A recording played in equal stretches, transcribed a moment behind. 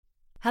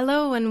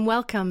Hello and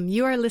welcome.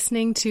 You are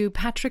listening to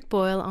Patrick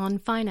Boyle on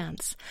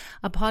Finance,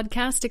 a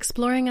podcast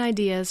exploring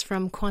ideas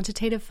from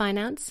quantitative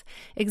finance,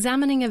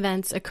 examining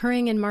events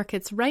occurring in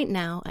markets right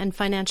now and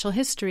financial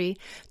history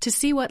to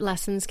see what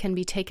lessons can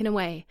be taken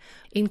away,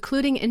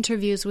 including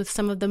interviews with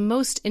some of the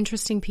most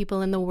interesting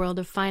people in the world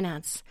of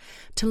finance.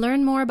 To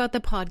learn more about the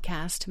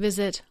podcast,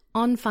 visit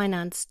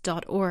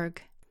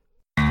onfinance.org.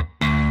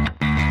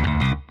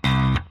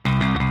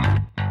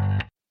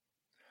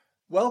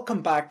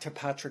 Welcome back to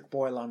Patrick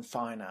Boyle on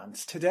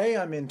Finance. Today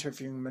I'm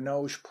interviewing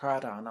Manoj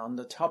Pradhan on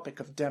the topic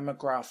of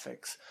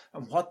demographics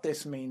and what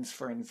this means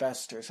for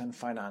investors and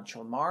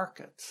financial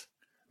markets.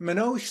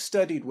 Manoj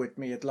studied with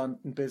me at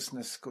London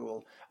Business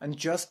School and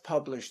just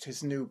published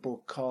his new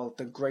book called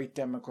The Great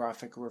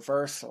Demographic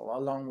Reversal,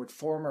 along with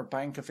former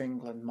Bank of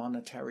England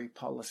Monetary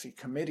Policy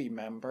Committee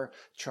member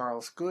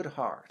Charles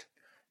Goodhart.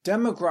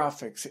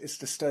 Demographics is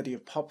the study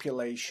of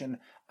population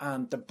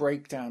and the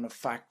breakdown of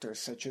factors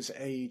such as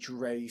age,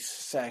 race,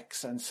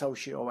 sex, and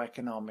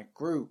socio-economic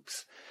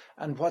groups.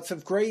 And what's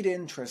of great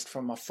interest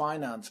from a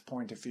finance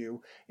point of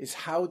view is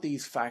how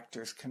these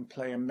factors can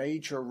play a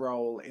major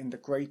role in the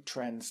great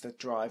trends that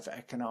drive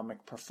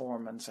economic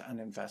performance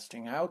and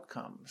investing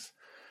outcomes.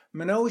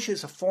 Manoj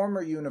is a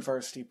former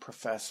university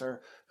professor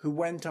who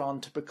went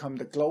on to become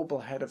the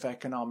global head of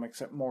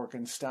economics at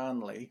Morgan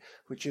Stanley,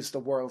 which is the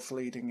world's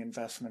leading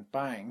investment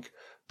bank,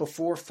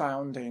 before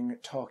founding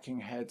Talking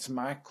Heads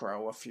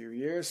Macro a few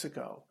years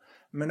ago.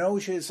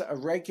 Manoj is a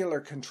regular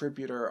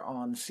contributor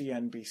on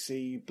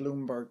CNBC,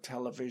 Bloomberg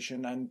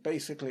Television, and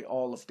basically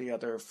all of the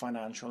other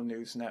financial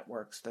news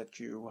networks that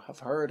you have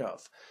heard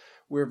of.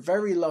 We're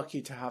very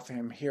lucky to have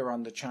him here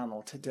on the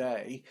channel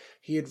today.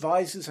 He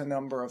advises a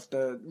number of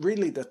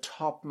the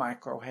top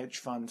macro hedge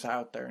funds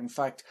out there. In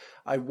fact,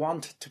 I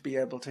want to be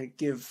able to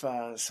give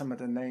some of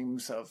the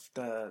names of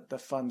the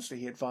funds that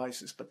he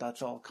advises, but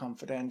that's all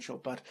confidential.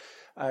 But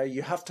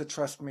you have to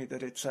trust me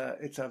that it's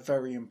a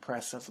very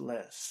impressive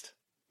list.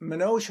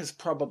 Manoj has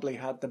probably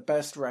had the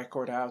best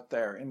record out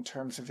there in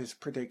terms of his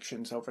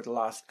predictions over the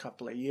last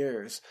couple of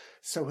years,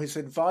 so his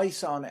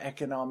advice on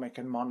economic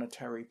and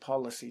monetary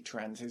policy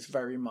trends is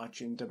very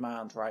much in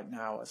demand right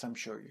now, as I'm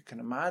sure you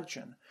can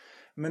imagine.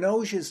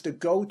 Manoj is the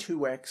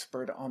go-to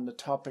expert on the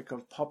topic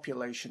of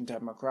population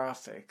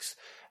demographics,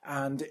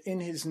 and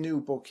in his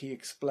new book he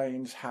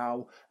explains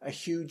how a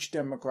huge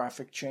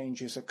demographic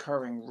change is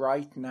occurring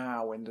right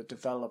now in the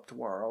developed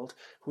world,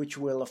 which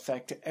will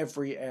affect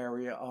every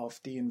area of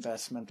the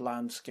investment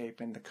landscape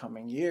in the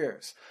coming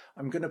years.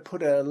 I'm going to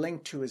put a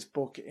link to his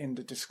book in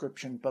the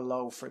description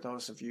below for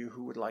those of you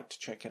who would like to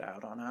check it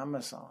out on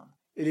Amazon.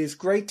 It is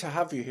great to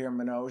have you here,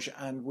 Manoj,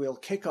 and we'll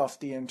kick off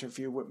the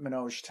interview with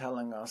Manoj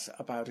telling us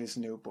about his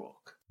new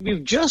book.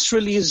 We've just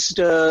released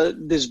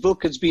this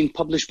book. It's been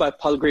published by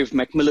Palgrave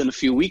Macmillan a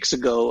few weeks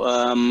ago,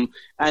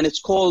 and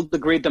it's called The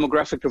Great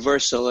Demographic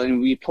Reversal.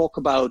 And we talk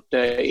about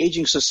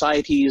aging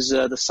societies,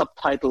 the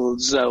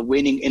subtitles,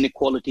 waning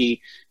inequality,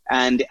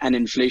 and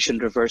inflation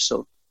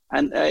reversal.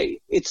 And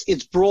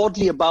it's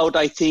broadly about,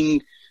 I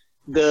think,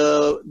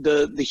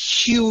 the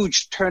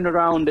huge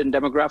turnaround in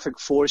demographic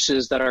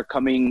forces that are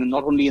coming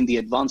not only in the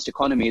advanced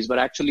economies, but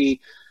actually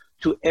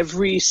to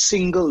every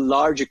single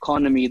large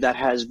economy that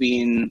has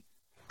been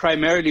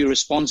primarily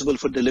responsible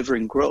for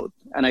delivering growth.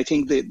 And I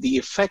think the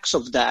effects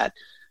of that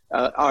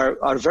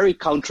are very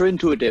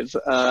counterintuitive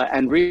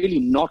and really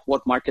not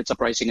what markets are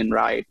pricing in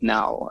right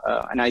now.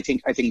 And I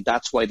think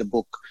that's why the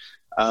book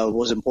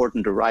was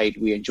important to write.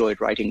 We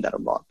enjoyed writing that a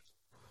lot.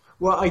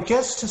 Well, I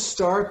guess to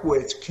start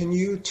with, can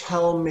you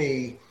tell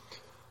me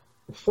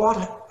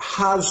what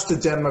has the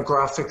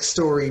demographic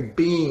story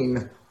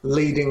been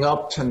leading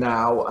up to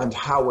now and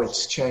how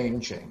it's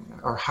changing,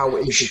 or how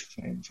is it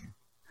changing?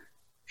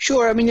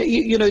 Sure. I mean,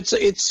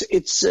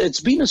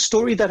 it's been a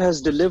story that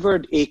has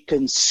delivered a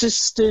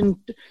consistent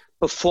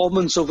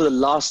performance over the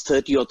last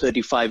 30 or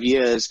 35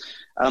 years.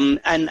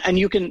 And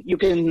you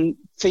can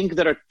think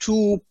there are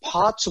two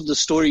parts of the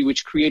story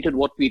which created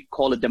what we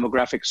call a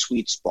demographic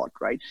sweet spot,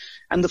 right?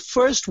 And the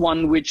first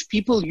one, which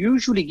people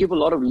usually give a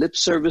lot of lip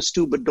service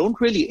to, but don't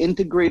really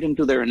integrate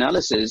into their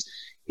analysis,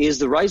 is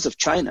the rise of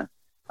China.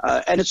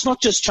 And it's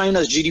not just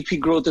China's GDP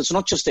growth. It's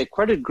not just their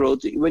credit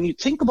growth. When you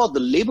think about the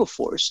labor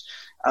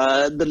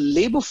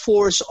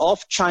force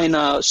of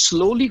China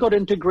slowly got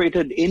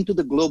integrated into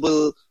the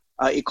global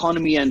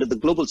economy and the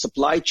global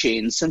supply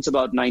chain since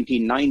about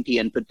 1990,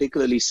 and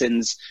particularly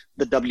since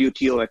the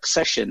WTO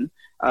accession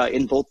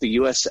in both the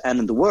US and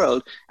in the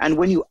world. And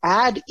when you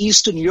add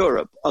Eastern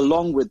Europe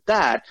along with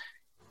that,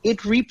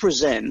 it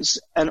represents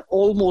an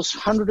almost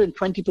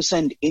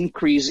 120%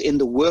 increase in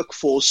the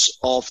workforce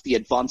of the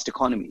advanced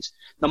economies.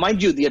 Now,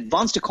 mind you, the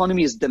advanced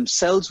economies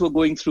themselves were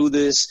going through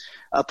this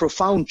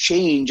profound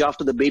change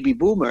after the baby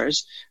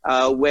boomers,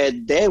 where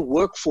their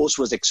workforce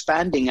was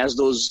expanding as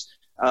those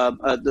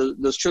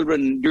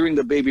children during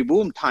the baby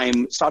boom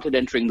time started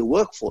entering the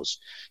workforce.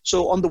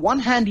 So on the one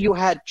hand, you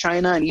had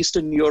China and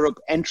Eastern Europe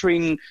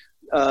entering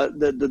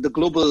the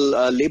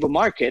global labor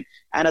market,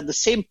 and at the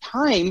same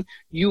time,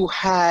 you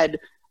had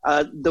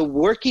the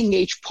working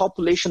age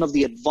population of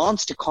the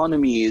advanced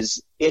economy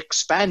is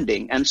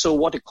expanding. And so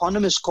what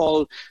economists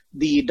call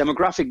the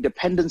demographic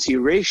dependency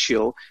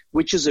ratio,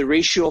 which is a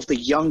ratio of the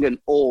young and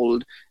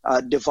old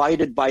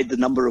divided by the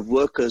number of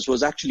workers,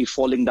 was actually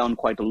falling down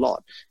quite a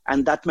lot.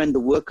 And that meant the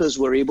workers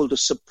were able to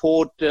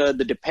support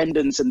the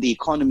dependence in the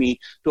economy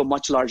to a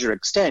much larger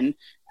extent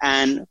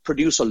and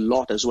produce a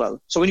lot as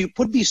well. So when you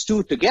put these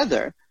two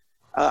together,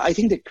 I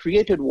think they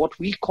created what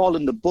we call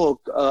in the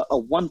book a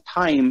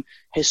one-time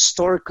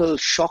historical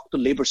shock to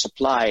labor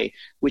supply,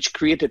 which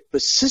created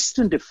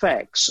persistent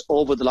effects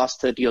over the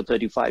last 30 or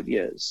 35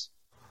 years.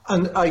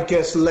 And I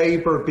guess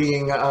labor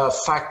being a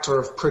factor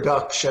of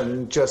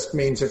production just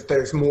means if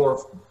there's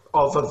more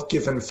of a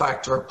given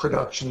factor of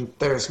production,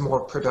 there's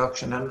more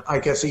production and I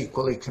guess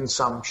equally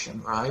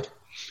consumption, right?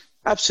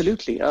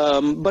 Absolutely.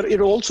 But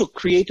it also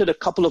created a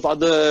couple of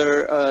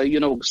other,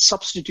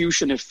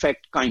 substitution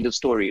effect kind of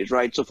stories,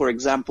 right? So, for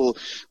example,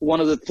 one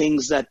of the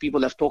things that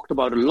people have talked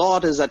about a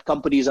lot is that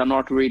companies are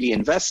not really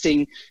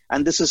investing.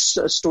 And this is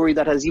a story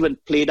that has even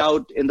played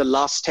out in the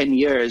last 10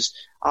 years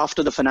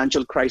after the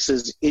financial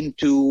crisis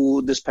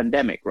into this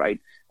pandemic,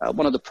 right?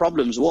 One of the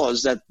problems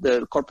was that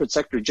the corporate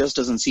sector just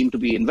doesn't seem to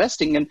be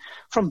investing. And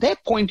from their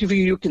point of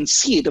view, you can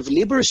see it. If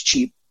labor is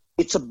cheap,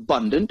 it's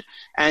abundant,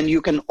 and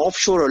you can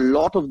offshore a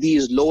lot of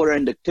these lower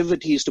end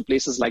activities to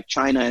places like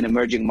China and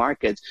emerging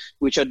markets,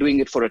 which are doing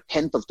it for a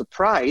tenth of the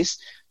price,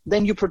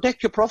 then you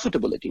protect your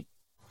profitability.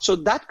 So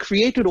that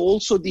created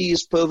also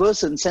these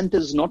perverse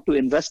incentives not to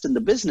invest in the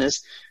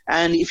business.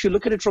 And if you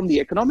look at it from the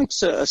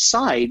economics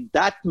side,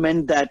 that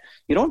meant that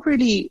you don't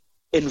really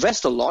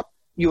invest a lot.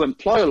 You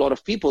employ a lot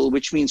of people,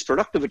 which means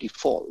productivity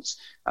falls.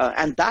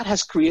 And that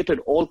has created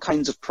all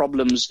kinds of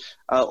problems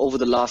over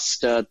the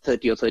last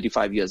 30 or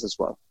 35 years as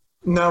well.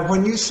 Now,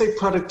 when you say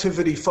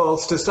productivity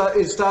falls, is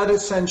that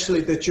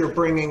essentially that you're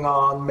bringing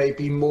on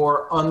maybe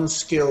more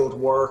unskilled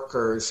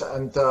workers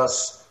and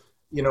thus,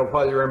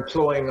 while you're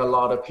employing a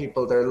lot of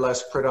people, they're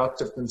less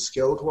productive than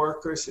skilled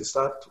workers? Is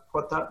that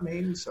what that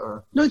means?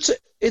 Or? No,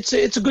 it's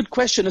a good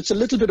question. It's a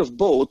little bit of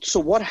both.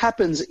 So what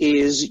happens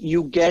is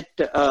you get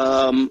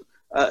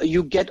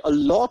a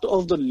lot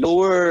of the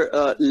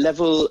lower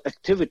level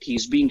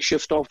activities being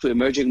shifted off to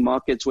emerging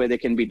markets where they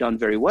can be done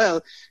very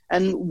well.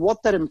 And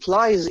what that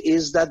implies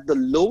is that the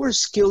lower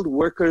skilled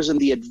workers in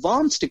the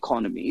advanced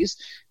economies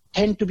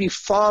tend to be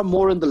far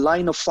more in the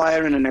line of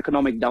fire in an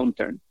economic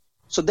downturn.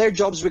 So their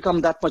jobs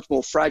become that much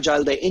more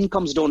fragile. Their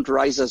incomes don't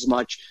rise as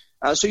much.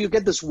 So you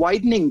get this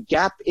widening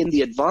gap in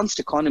the advanced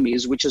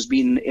economies, which has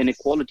been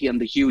inequality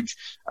and the huge,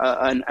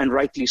 and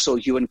rightly so,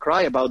 hue and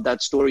cry about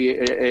that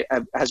story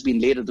has been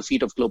laid at the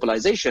feet of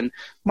globalization.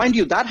 Mind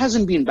you, that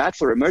hasn't been bad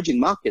for emerging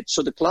markets.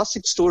 So the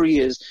classic story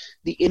is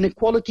the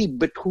inequality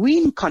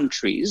between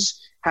countries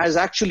has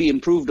actually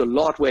improved a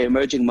lot where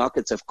emerging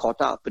markets have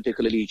caught up,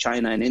 particularly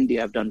China and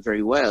India have done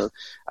very well.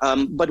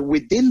 But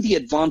within the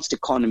advanced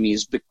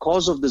economies,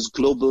 because of this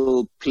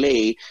global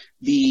play,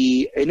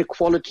 the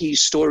inequality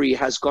story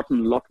has gotten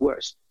a lot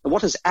worse. And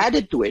what has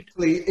added to it?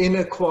 The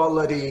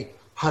inequality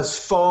has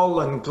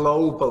fallen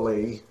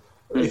globally.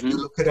 If you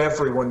look at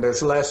everyone,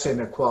 there's less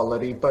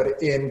inequality, but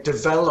in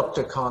developed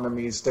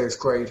economies, there's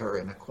greater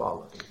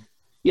inequality.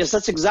 Yes,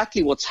 that's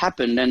exactly what's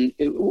happened. And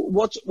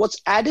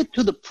what's added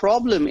to the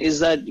problem is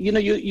that,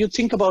 you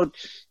think about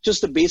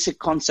just the basic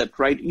concept,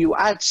 right? You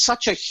add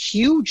such a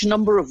huge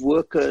number of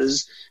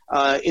workers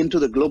into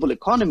the global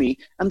economy,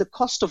 and the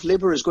cost of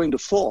labor is going to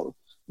fall.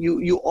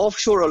 You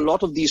offshore a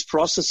lot of these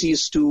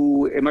processes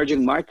to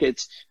emerging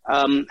markets,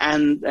 and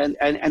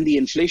the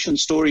inflation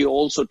story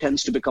also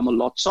tends to become a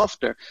lot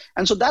softer.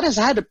 And so that has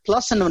had a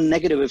plus and a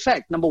negative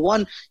effect. Number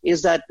one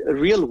is that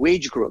real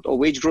wage growth, or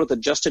wage growth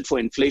adjusted for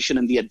inflation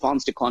in the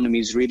advanced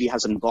economies, really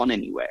hasn't gone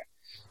anywhere.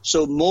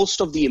 So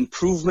most of the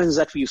improvements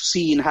that we've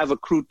seen have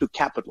accrued to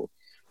capital.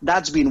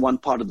 That's been one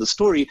part of the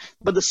story.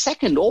 But the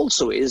second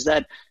also is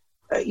that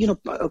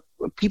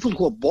people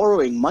who are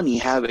borrowing money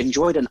have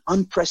enjoyed an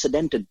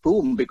unprecedented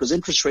boom because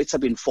interest rates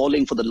have been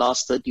falling for the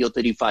last 30 or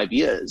 35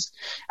 years.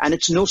 And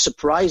it's no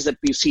surprise that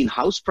we've seen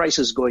house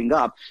prices going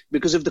up,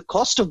 because if the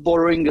cost of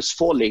borrowing is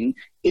falling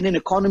in an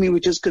economy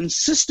which is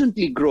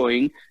consistently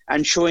growing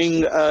and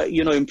showing,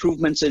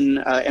 improvements in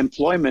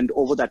employment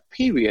over that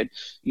period,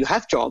 you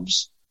have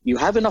jobs. You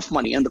have enough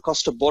money, and the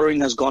cost of borrowing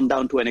has gone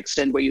down to an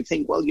extent where you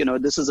think, well,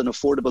 this is an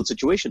affordable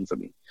situation for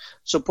me.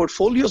 So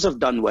portfolios have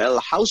done well,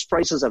 house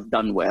prices have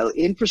done well,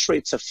 interest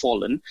rates have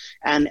fallen,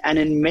 and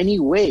in many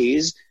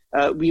ways,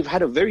 we've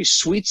had a very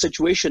sweet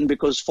situation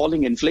because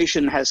falling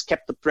inflation has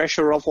kept the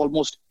pressure off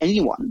almost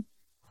anyone,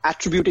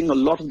 attributing a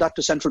lot of that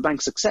to central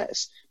bank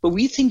success. But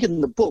we think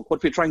in the book,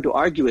 what we're trying to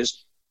argue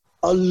is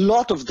a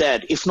lot of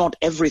that, if not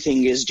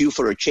everything, is due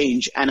for a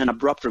change and an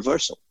abrupt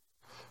reversal.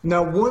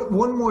 Now,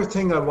 one more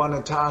thing I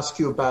wanted to ask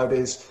you about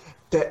is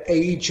the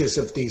ages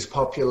of these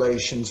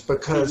populations,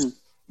 because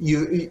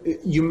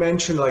you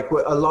mentioned like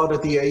a lot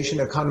of the Asian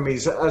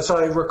economies, as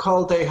I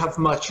recall, they have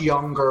much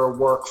younger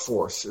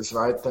workforces,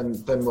 right,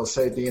 than we'll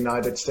say the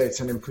United States,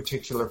 and in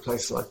particular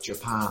places like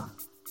Japan.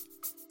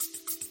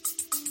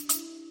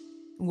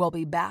 We'll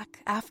be back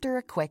after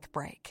a quick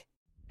break.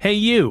 Hey,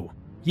 you.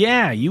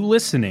 Yeah, you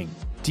listening.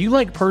 Do you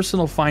like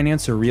personal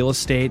finance or real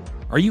estate?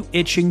 Are you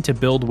itching to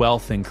build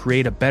wealth and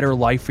create a better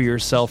life for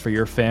yourself or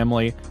your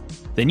family?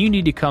 Then you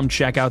need to come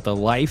check out the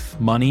Life,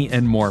 Money,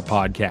 and More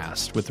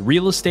podcast with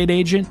real estate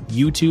agent,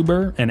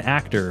 YouTuber, and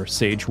actor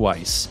Sage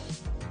Weiss.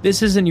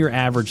 This isn't your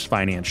average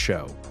finance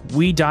show.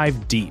 We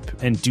dive deep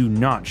and do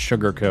not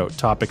sugarcoat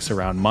topics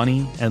around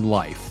money and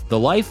life. The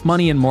Life,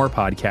 Money, and More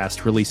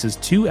podcast releases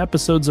 2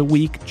 episodes a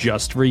week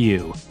just for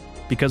you,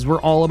 because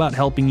we're all about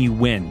helping you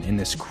win in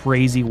this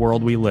crazy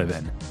world we live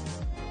in.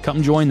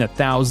 Come join the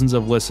thousands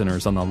of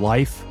listeners on the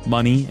Life,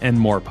 Money, and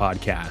More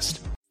podcast.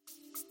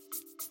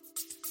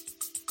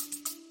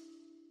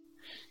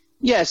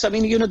 Yes, I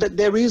mean, that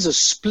there is a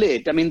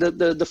split. I mean,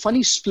 the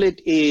funny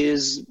split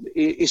is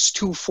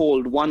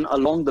twofold. One,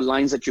 along the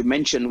lines that you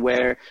mentioned,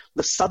 where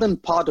the southern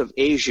part of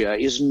Asia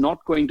is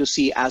not going to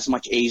see as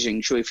much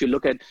aging. So if you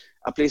look at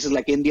places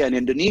like India and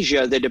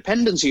Indonesia, the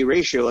dependency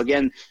ratio,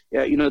 again,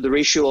 the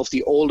ratio of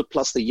the old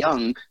plus the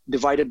young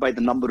divided by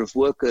the number of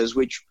workers,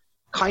 which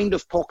kind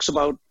of talks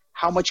about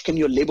how much can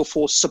your labor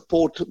force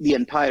support the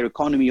entire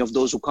economy of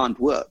those who can't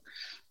work.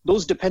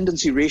 Those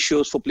dependency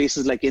ratios for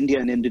places like India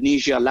and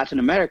Indonesia, Latin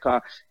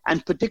America,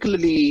 and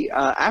particularly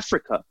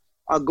Africa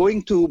are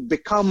going to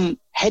become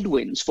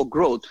headwinds for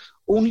growth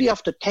only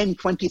after 10,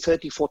 20,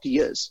 30, 40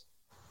 years.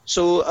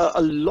 So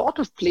a lot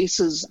of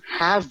places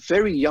have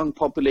very young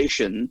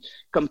population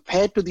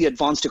compared to the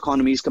advanced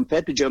economies,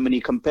 compared to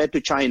Germany, compared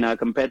to China,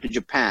 compared to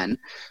Japan.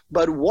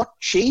 But what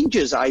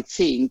changes, I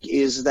think,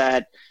 is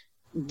that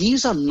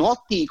these are not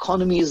the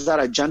economies that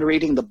are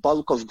generating the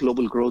bulk of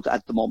global growth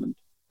at the moment.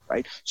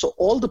 Right? So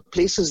all the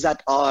places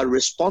that are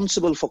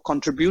responsible for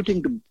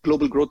contributing to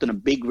global growth in a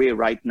big way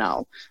right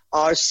now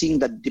are seeing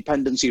that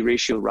dependency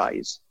ratio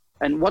rise.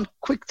 And one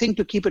quick thing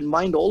to keep in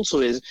mind also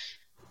is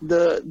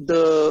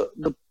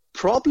the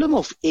problem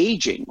of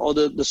aging, or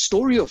the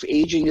story of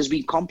aging, is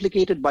being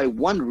complicated by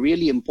one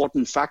really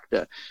important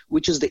factor,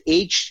 which is the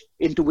age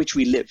into which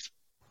we live.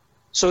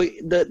 So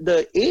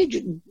the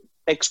age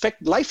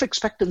life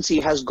expectancy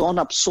has gone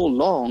up so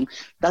long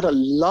that a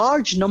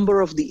large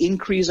number of the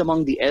increase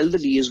among the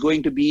elderly is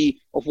going to be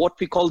of what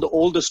we call the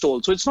oldest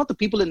old. So it's not the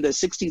people in their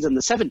 60s and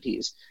the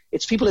 70s,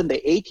 it's people in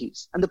their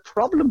 80s. And the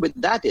problem with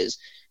that is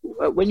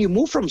when you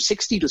move from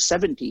 60 to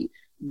 70,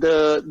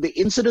 the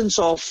incidence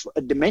of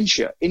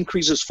dementia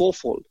increases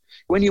fourfold.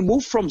 When you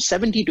move from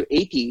 70 to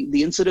 80,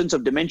 the incidence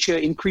of dementia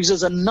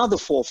increases another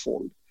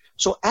fourfold.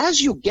 So as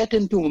you get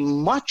into a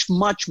much,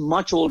 much,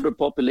 much older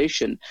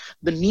population,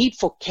 the need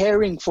for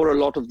caring for a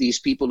lot of these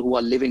people who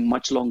are living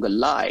much longer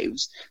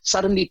lives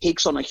suddenly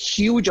takes on a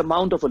huge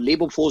amount of a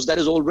labor force that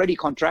is already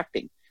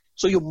contracting.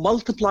 So you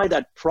multiply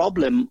that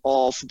problem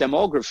of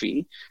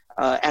demography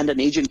and an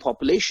aging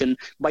population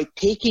by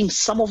taking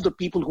some of the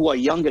people who are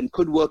young and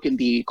could work in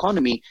the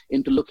economy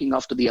into looking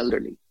after the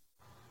elderly.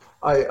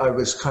 I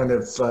was kind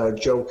of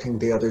joking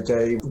the other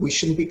day. We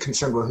shouldn't be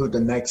concerned with who the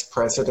next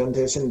president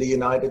is in the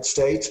United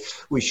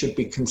States. We should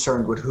be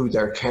concerned with who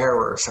their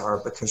carers are,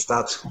 because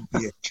that's going to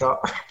be a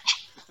charge.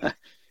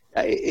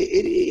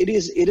 It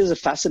is a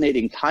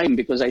fascinating time,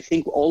 because I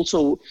think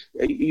also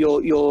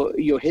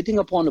you're hitting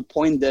upon a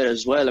point there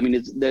as well. I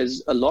mean,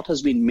 there's a lot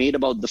has been made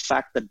about the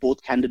fact that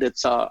both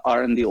candidates are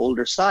on the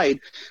older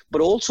side,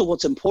 but also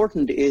what's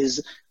important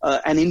is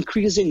an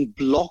increasing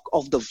block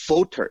of the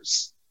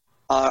voters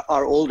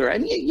are older.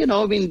 And,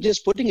 I mean,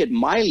 just putting it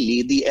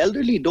mildly, the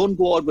elderly don't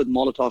go out with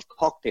Molotov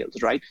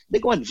cocktails, right? They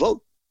go and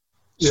vote.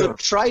 So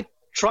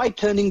try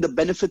turning the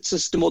benefit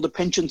system or the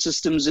pension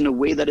systems in a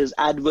way that is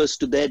adverse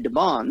to their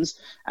demands,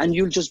 and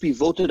you'll just be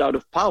voted out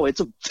of power. It's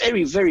a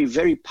very, very,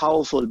 very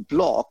powerful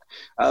block,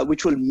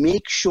 which will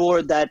make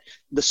sure that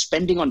the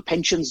spending on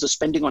pensions, the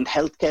spending on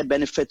healthcare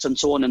benefits, and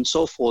so on and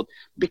so forth,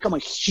 become a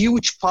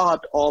huge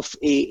part of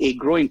a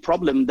growing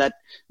problem that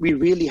we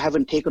really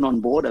haven't taken on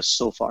board as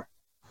so far.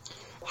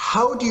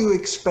 How do you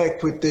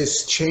expect, with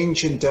this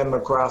change in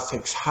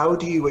demographics, how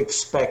do you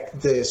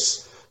expect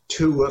this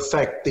to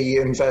affect the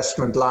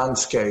investment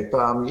landscape?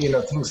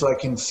 Things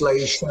like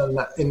inflation,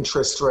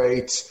 interest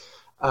rates,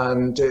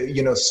 and,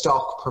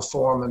 stock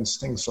performance,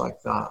 things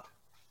like that.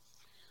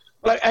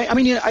 Well,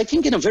 I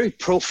think in a very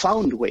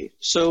profound way.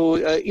 So,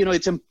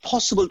 it's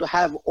impossible to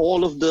have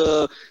all of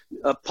the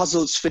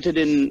puzzles fitted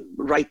in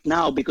right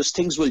now, because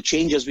things will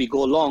change as we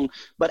go along.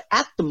 But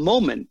at the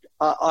moment,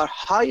 our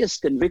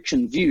highest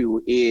conviction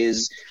view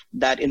is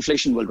that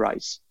inflation will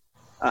rise.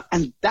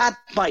 And that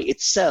by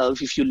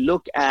itself, if you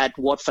look at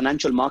what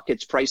financial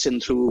markets price in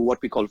through what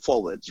we call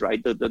forwards,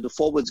 right? The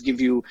forwards give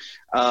you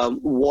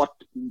what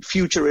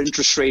future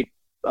interest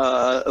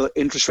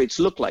rates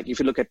look like. If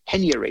you look at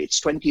 10-year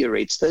rates, 20-year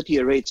rates,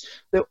 30-year rates,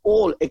 they're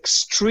all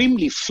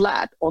extremely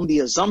flat on the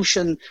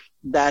assumption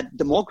that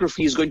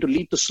demography is going to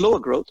lead to slower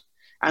growth,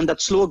 and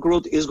that slower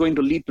growth is going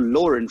to lead to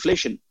lower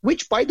inflation,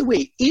 which, by the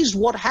way, is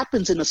what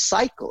happens in a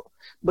cycle.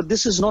 but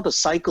this is not a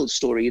cycle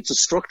story. It's a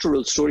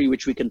structural story,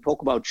 which we can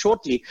talk about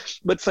shortly.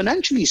 But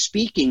financially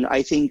speaking,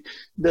 I think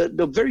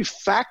the very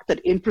fact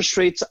that interest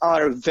rates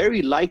are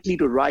very likely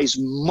to rise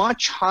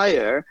much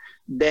higher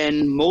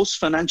than most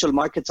financial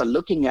markets are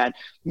looking at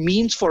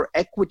means for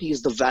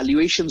equities, the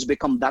valuations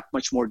become that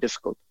much more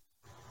difficult.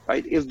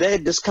 Right? If their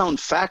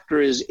discount factor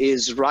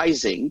is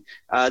rising,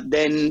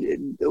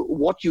 then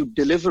what you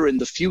deliver in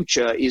the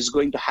future is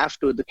going to have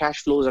to, the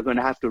cash flows are going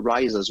to have to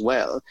rise as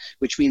well,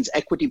 which means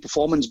equity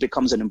performance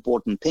becomes an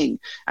important thing.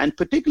 And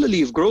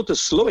particularly if growth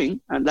is slowing,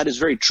 and that is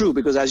very true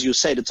because as you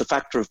said, it's a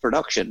factor of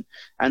production.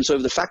 And so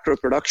if the factor of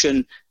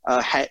production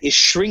is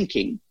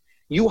shrinking,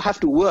 you have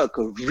to work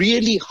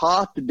really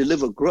hard to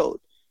deliver growth.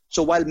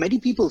 So while many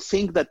people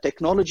think that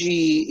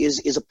technology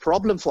is a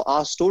problem for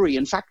our story,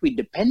 in fact, we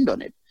depend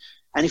on it.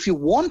 And if you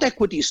want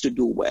equities to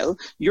do well,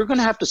 you're going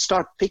to have to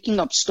start picking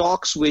up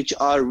stocks which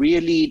are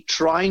really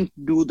trying to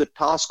do the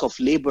task of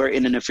labor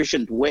in an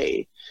efficient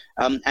way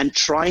and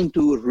trying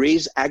to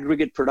raise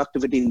aggregate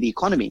productivity in the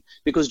economy.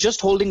 Because just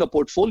holding a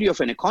portfolio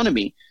of an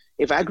economy,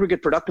 if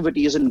aggregate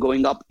productivity isn't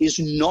going up, is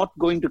not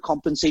going to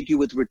compensate you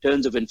with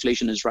returns if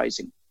inflation is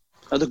rising.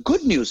 Now, the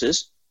good news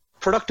is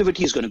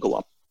productivity is going to go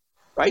up,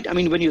 right? I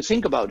mean, when you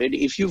think about it,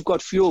 if you've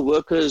got fewer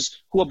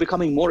workers who are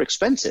becoming more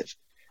expensive,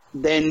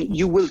 then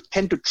you will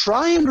tend to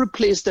try and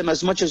replace them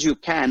as much as you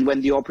can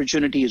when the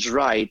opportunity is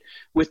right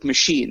with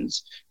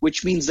machines,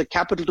 which means the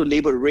capital to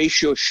labor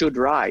ratio should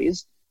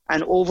rise.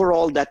 And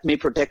overall, that may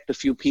protect a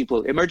few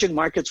people. Emerging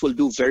markets will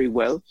do very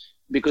well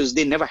because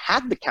they never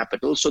had the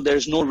capital. So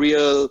there's no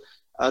real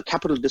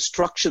capital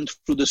destruction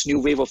through this new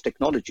wave of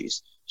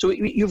technologies. So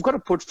you've got a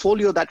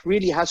portfolio that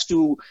really has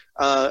to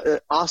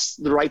ask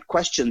the right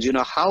questions. You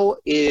know, how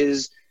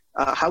is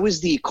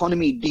the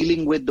economy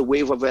dealing with the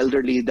wave of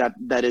elderly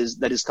that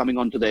is coming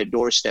onto their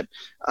doorstep?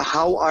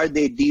 How are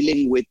they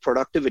dealing with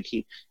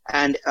productivity?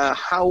 And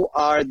how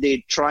are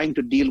they trying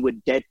to deal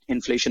with debt,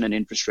 inflation, and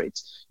interest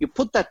rates? You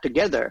put that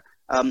together,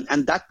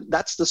 and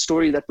that's the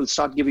story that will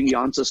start giving you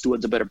answers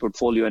towards a better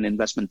portfolio and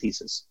investment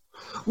thesis.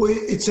 Well,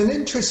 it's an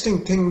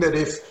interesting thing that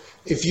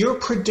if you're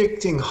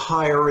predicting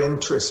higher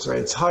interest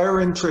rates,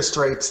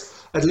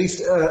 at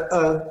least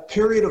a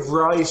period of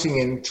rising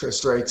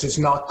interest rates is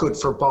not good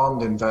for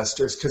bond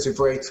investors because if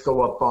rates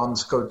go up,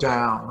 bonds go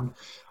down.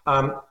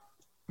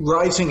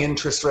 Rising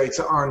interest rates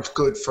aren't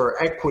good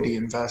for equity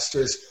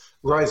investors.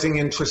 Rising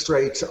interest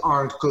rates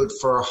aren't good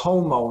for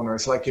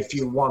homeowners. Like if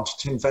you want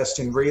to invest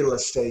in real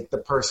estate, the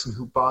person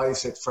who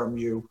buys it from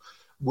you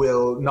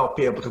will not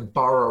be able to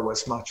borrow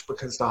as much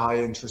because the high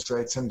interest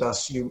rates, and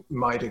thus you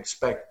might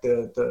expect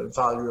the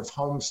value of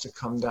homes to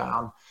come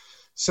down.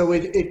 So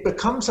it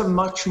becomes a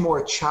much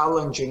more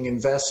challenging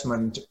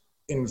investment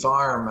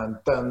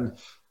environment than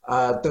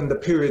the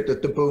period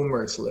that the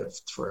boomers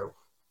lived through.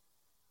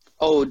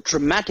 Oh,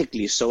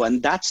 dramatically so.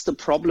 And that's the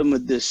problem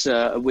with this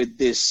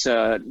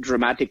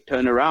dramatic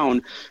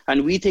turnaround.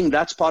 And we think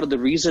that's part of the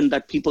reason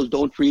that people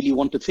don't really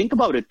want to think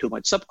about it too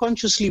much.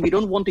 Subconsciously, we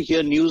don't want to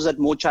hear news that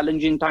more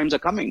challenging times are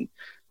coming.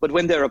 But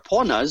when they're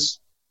upon us,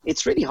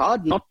 it's really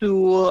hard not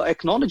to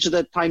acknowledge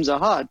that times are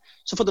hard.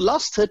 So for the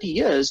last 30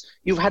 years,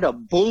 you've had a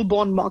bull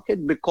bond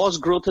market because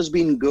growth has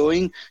been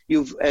going.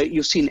 You've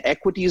seen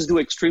equities do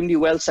extremely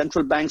well.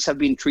 Central banks have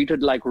been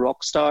treated like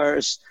rock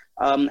stars.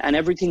 And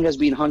everything has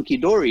been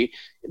hunky-dory.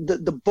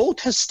 The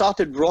boat has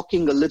started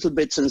rocking a little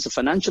bit since the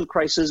financial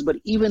crisis, but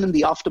even in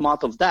the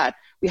aftermath of that,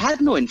 we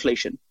had no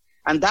inflation.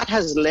 And that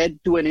has led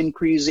to an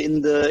increase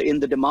in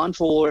the demand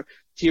for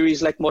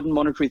theories like modern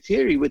monetary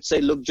theory, which say,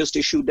 look, just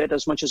issue debt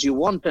as much as you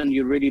want and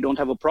you really don't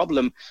have a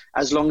problem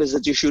as long as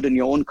it's issued in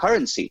your own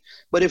currency.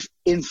 But if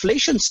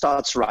inflation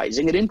starts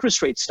rising and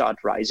interest rates start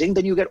rising,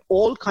 then you get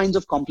all kinds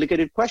of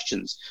complicated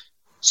questions.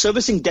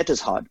 Servicing debt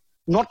is hard,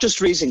 not just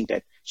raising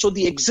debt. So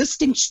the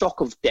existing stock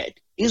of debt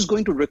is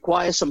going to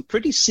require some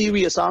pretty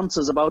serious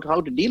answers about how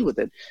to deal with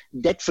it.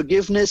 Debt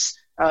forgiveness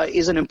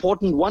is an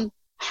important one.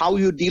 How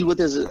you deal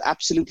with it is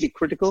absolutely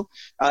critical.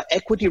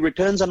 Equity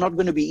returns are not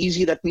going to be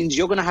easy. That means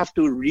you're going to have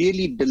to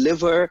really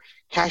deliver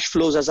cash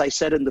flows, as I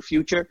said, in the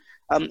future.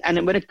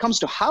 And when it comes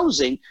to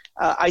housing,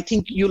 I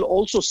think you'll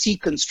also see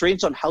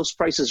constraints on house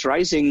prices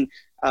rising,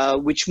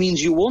 which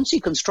means you won't see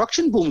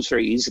construction booms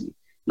very easily.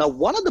 Now,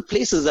 one of the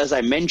places, as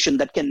I mentioned,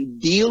 that can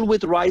deal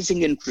with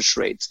rising interest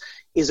rates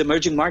is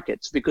emerging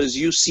markets, because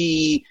you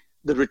see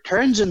the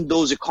returns in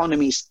those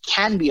economies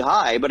can be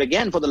high. But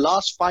again, for the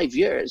last 5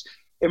 years,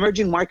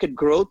 emerging market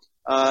growth,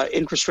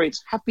 interest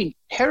rates have been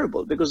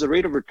terrible because the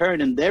rate of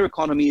return in their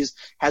economies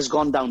has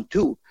gone down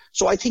too.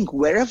 So I think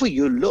wherever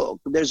you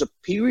look, there's a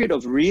period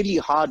of really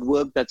hard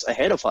work that's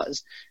ahead of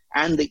us.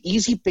 And the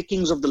easy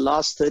pickings of the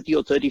last 30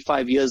 or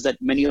 35 years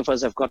that many of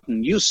us have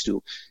gotten used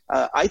to,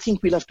 I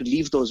think we'll have to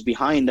leave those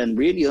behind and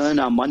really earn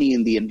our money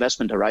in the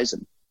investment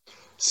horizon.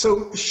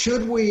 So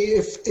should we,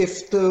 if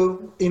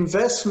the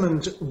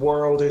investment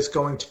world is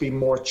going to be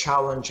more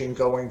challenging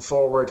going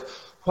forward,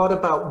 what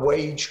about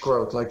wage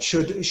growth? Like,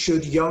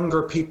 should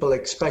younger people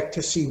expect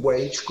to see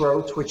wage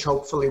growth, which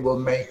hopefully will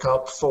make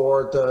up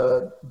for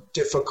the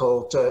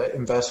difficult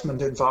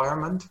investment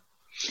environment?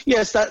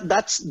 Yes,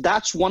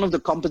 that's one of the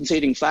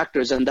compensating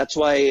factors, and that's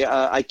why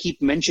I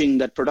keep mentioning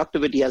that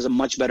productivity has a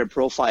much better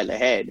profile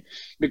ahead.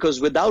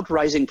 Because without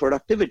rising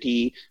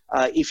productivity,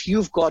 if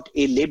you've got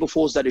a labor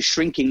force that is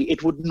shrinking,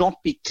 it would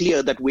not be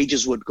clear that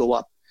wages would go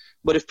up.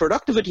 But if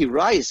productivity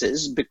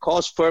rises,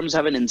 because firms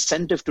have an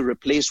incentive to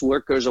replace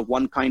workers of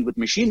one kind with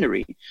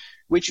machinery,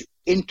 which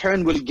in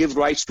turn will give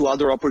rise to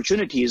other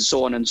opportunities,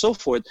 so on and so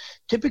forth,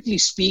 typically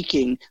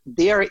speaking,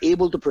 they are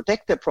able to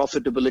protect their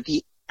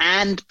profitability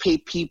and pay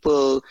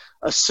people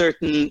a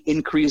certain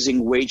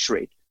increasing wage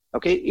rate.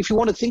 Okay, if you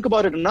want to think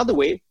about it another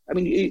way, I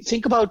mean,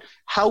 think about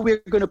how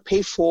we're going to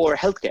pay for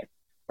healthcare,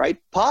 right?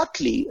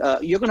 Partly,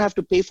 you're going to have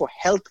to pay for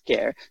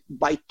healthcare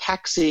by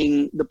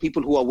taxing the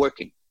people who are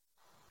working.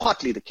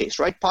 Partly the case,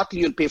 right? Partly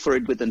you'll pay for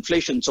it with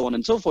inflation, so on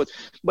and so forth.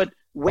 But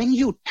when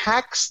you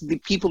tax the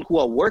people who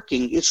are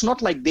working, it's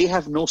not like they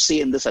have no say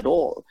in this at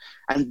all.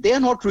 And they're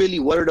not really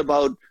worried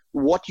about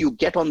what you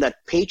get on that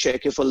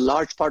paycheck if a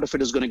large part of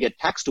it is going to get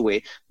taxed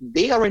away.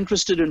 They are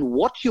interested in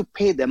what you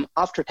pay them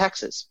after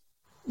taxes.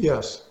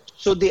 Yes.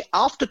 So the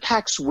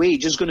after-tax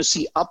wage is going to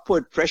see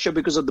upward pressure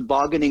because of the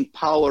bargaining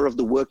power of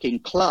the working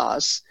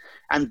class,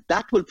 and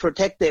that will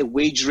protect their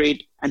wage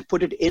rate and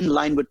put it in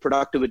line with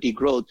productivity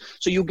growth.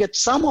 So you get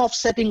some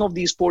offsetting of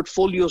these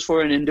portfolios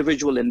for an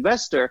individual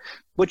investor,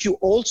 but you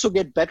also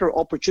get better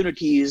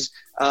opportunities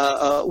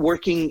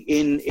working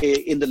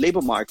in the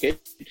labor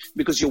market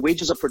because your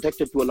wages are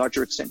protected to a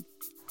larger extent.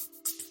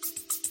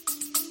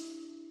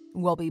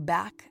 We'll be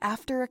back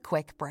after a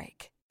quick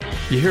break.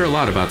 You hear a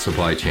lot about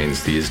supply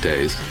chains these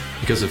days,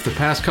 because if the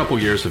past couple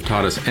years have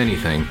taught us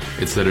anything,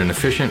 it's that an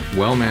efficient,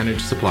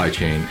 well-managed supply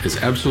chain is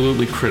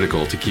absolutely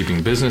critical to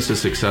keeping businesses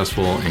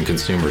successful and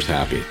consumers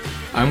happy.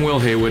 I'm Will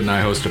Haywood, and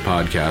I host a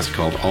podcast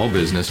called All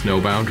Business,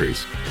 No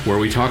Boundaries, where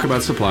we talk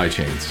about supply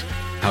chains,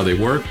 how they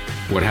work,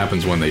 what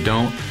happens when they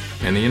don't,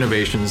 and the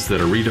innovations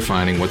that are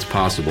redefining what's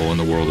possible in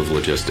the world of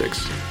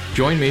logistics.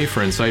 Join me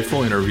for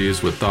insightful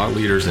interviews with thought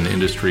leaders and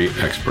industry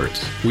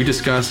experts. We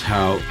discuss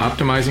how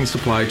optimizing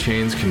supply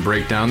chains can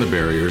break down the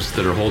barriers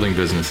that are holding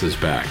businesses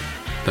back.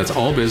 That's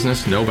All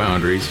Business, No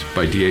Boundaries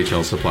by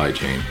DHL Supply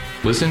Chain.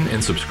 Listen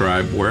and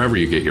subscribe wherever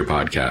you get your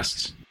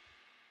podcasts.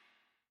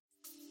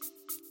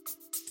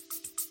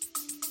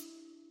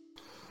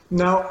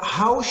 Now,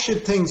 how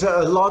should things,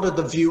 a lot of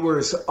the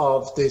viewers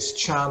of this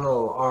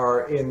channel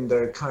are in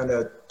the kind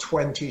of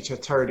 20 to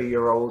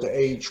 30-year-old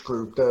age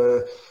group,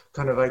 the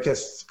kind of, I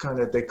guess, kind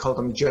of, they call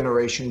them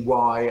Generation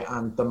Y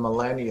and the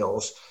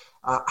millennials.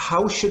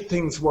 How should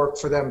things work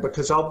for them?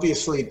 Because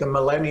obviously the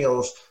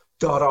millennials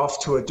got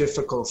off to a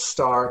difficult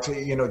start,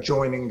 you know,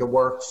 joining the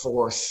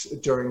workforce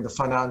during the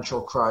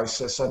financial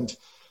crisis, and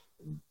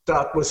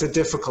that was a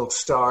difficult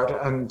start.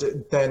 And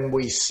then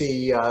we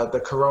see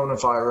the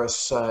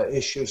coronavirus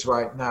issues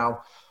right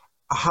now.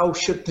 How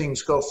should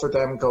things go for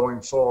them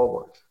going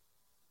forward?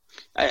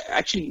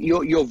 Actually,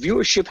 your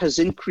viewership has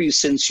increased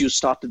since you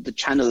started the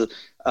channel.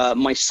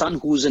 My son,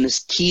 who's in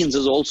his teens,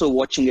 is also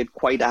watching it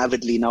quite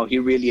avidly now. He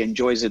really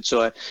enjoys it.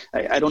 So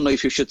I don't know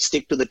if you should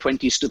stick to the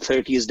 20s to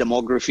 30s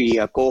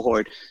demography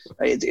cohort.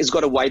 It's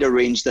got a wider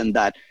range than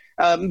that.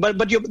 But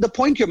the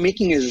point you're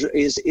making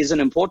is an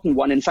important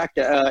one. In fact,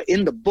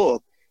 in the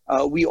book,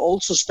 we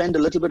also spend a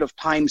little bit of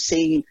time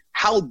saying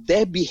how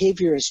their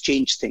behavior has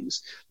changed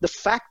things. The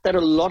fact that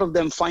a lot of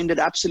them find it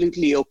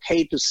absolutely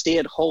okay to stay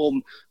at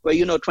home, where,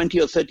 20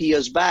 or 30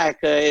 years back,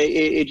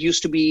 it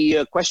used to be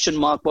a question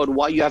mark about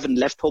why you haven't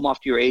left home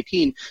after you're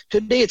 18.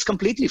 Today, it's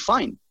completely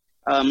fine.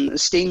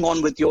 Staying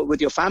on with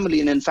your family,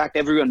 and in fact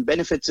everyone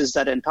benefits, is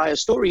that entire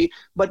story.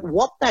 But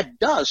what that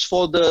does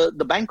for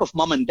the bank of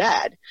mom and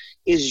dad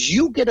is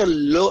you get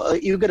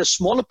a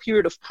smaller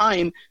period of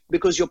time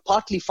because you're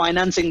partly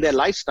financing their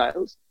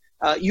lifestyles.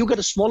 You get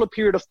a smaller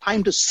period of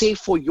time to save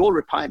for your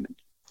retirement.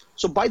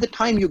 So by the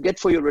time you get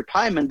for your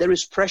retirement, there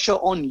is pressure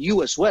on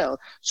you as well.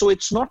 So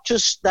it's not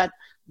just that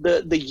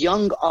the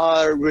young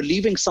are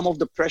relieving some of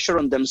the pressure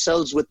on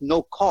themselves with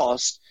no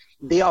cost.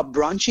 They are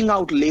branching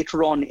out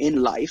later on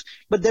in life,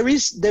 but there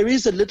is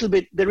a little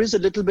bit there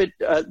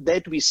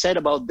to be said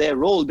about their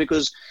role,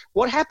 because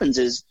what happens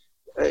is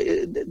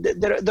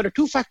there are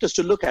two factors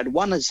to look at.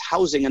 One is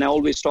housing, and I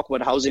always talk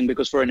about housing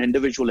because for an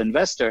individual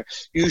investor,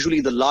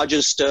 usually the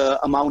largest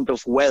amount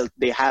of wealth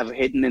they have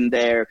hidden in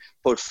their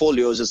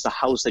portfolios is the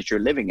house that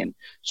you're living in.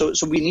 So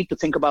we need to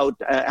think about,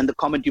 and the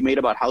comment you made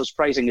about house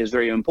pricing is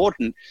very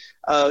important.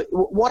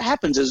 What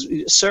happens is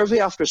survey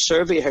after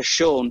survey has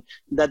shown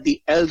that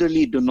the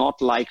elderly do not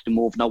like to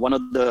move. Now, one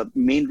of the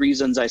main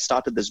reasons I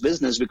started this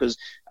business because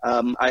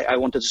I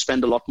wanted to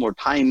spend a lot more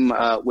time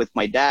with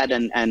my dad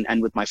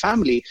and with my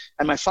family.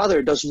 And my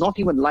father does not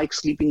even like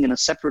sleeping in a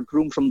separate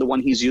room from the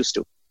one he's used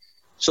to.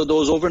 So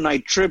those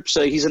overnight trips,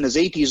 he's in his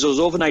 80s, those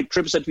overnight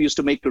trips that we used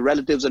to make to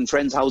relatives and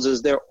friends'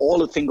 houses, they're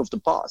all a thing of the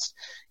past.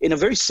 In a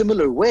very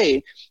similar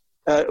way,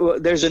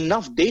 there's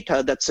enough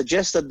data that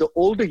suggests that the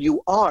older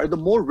you are, the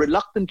more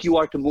reluctant you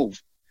are to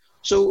move.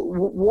 So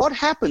what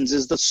happens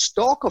is the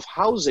stock of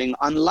housing,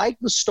 unlike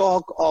the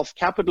stock of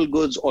capital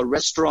goods or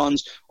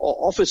restaurants or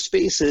office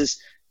spaces,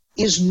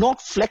 is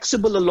not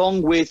flexible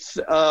along with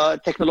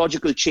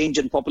technological change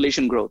and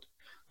population growth.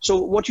 So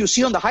what you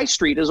see on the high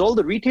street is all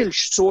the retail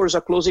stores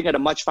are closing at a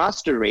much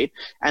faster rate,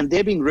 and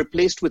they're being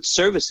replaced with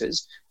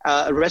services,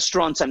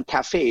 restaurants and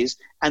cafes.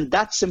 And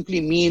that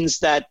simply means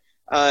that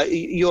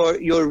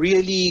you're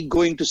really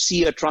going to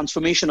see a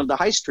transformation of the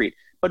high street.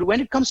 But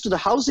when it comes to the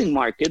housing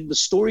market, the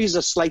stories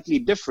are slightly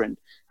different.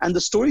 And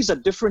the stories are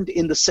different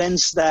in the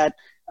sense that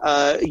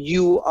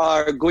you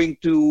are going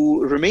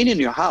to remain in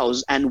your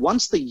house, and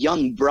once the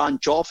young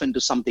branch off into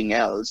something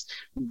else,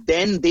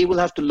 then they will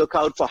have to look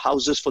out for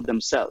houses for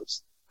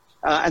themselves.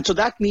 And so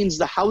that means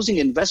the housing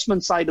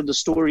investment side of the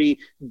story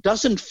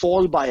doesn't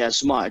fall by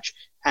as much,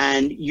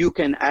 and you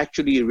can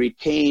actually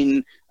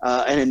retain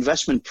an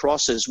investment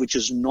process which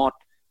is not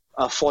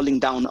falling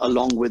down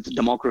along with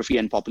demography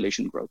and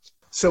population growth.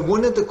 So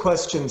one of the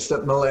questions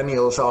that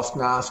millennials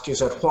often ask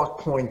is, at what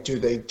point do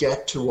they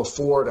get to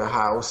afford a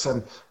house?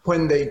 And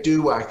when they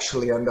do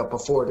actually end up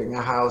affording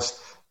a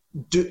house,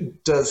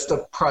 does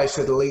the price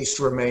at least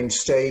remain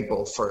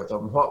stable for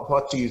them?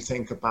 What do you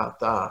think about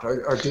that?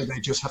 Or do they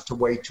just have to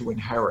wait to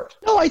inherit?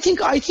 No, I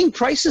think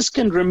prices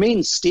can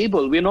remain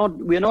stable. We're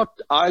not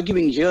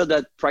arguing here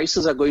that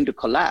prices are going to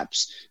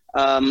collapse.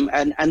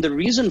 And the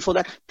reason for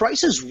that,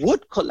 prices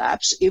would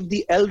collapse if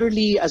the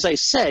elderly, as I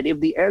said,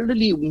 if the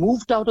elderly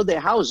moved out of their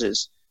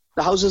houses,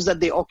 the houses that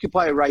they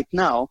occupy right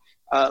now,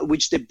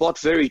 which they bought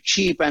very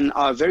cheap and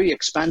are very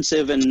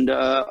expensive, and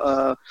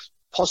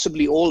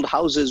possibly old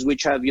houses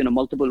which have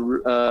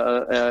multiple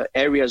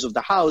areas of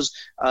the house,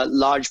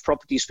 large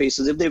property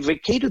spaces. If they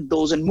vacated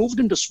those and moved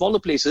into smaller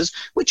places,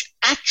 which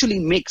actually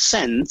makes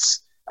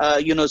sense,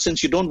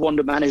 since you don't want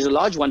to manage a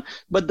large one.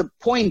 But the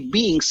point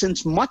being,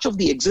 since much of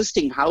the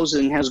existing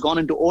housing has gone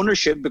into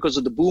ownership because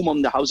of the boom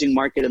on the housing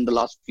market in the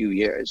last few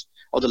years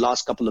or the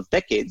last couple of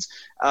decades,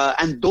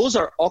 and those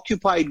are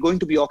going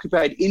to be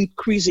occupied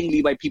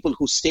increasingly by people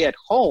who stay at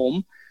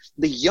home,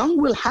 the young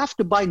will have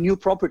to buy new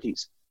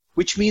properties,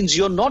 which means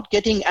you're not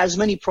getting as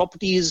many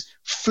properties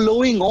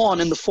flowing on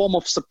in the form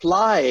of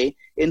supply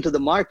into the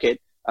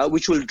market,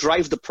 which will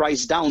drive the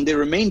price down. They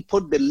remain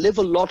put, they live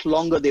a lot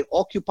longer, they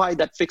occupy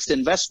that fixed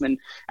investment.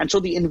 And so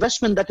the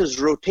investment that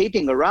is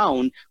rotating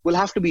around will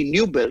have to be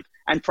new built,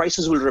 and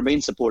prices will remain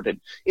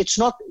supported.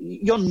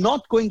 You're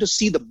not going to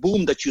see the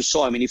boom that you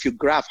saw. I mean, if you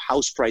graph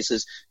house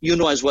prices, you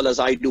know as well as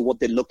I do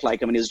what they look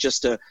like. I mean, it's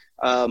just a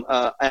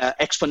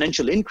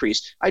exponential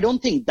increase. I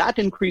don't think that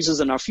increases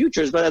in our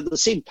futures, but at the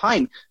same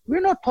time, we're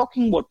not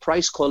talking about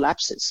price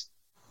collapses.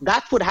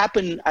 That would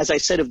happen, as I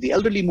said, if the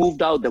elderly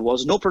moved out, there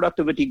was no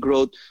productivity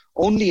growth,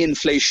 only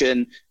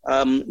inflation.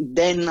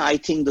 Then I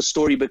think the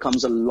story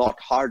becomes a lot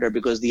harder,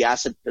 because the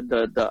asset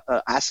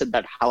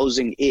that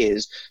housing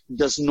is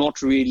does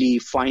not really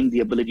find the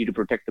ability to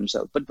protect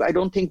themselves. But I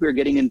don't think we're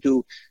getting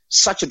into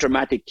such a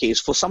dramatic case.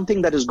 For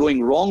something that is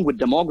going wrong with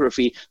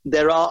demography,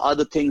 there are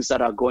other things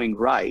that are going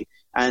right,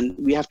 and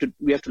we have to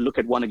look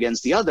at one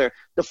against the other.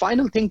 The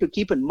final thing to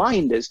keep in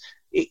mind is,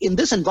 in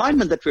this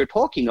environment that we're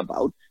talking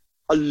about,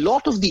 a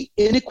lot of the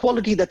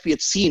inequality that we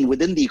had seen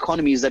within the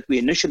economies that we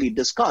initially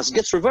discussed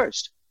gets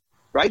reversed,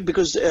 right?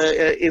 Because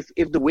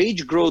if the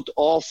wage growth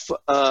of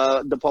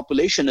the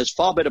population is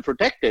far better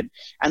protected,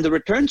 and the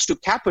returns to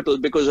capital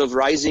because of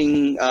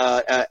rising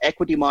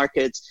equity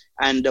markets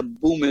and a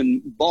boom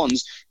in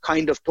bonds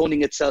kind of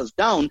toning itself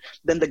down,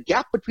 then the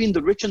gap between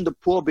the rich and the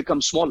poor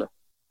becomes smaller.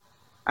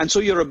 And so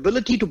your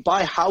ability to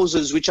buy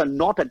houses which are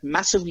not at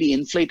massively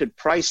inflated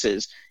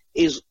prices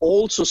is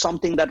also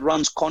something that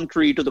runs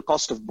contrary to the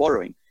cost of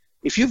borrowing.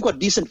 If you've got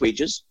decent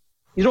wages,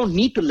 you don't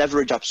need to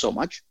leverage up so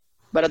much.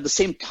 But at the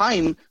same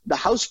time, the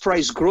house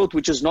price growth,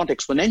 which is not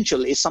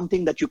exponential, is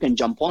something that you can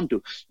jump onto.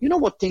 You know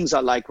what things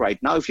are like right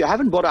now. If you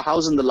haven't bought a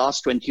house in the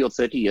last 20 or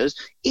 30 years,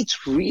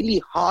 it's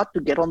really hard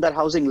to get on that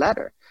housing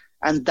ladder.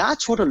 And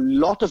that's what a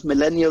lot of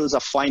millennials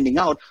are finding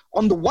out.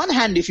 On the one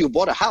hand, if you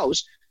bought a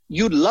house,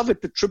 you'd love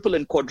it to triple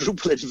and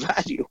quadruple its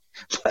value.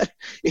 But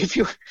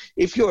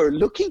if you're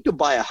looking to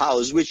buy a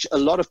house, which a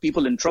lot of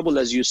people in trouble,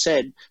 as you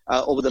said,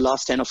 over the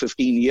last 10 or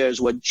 15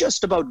 years were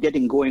just about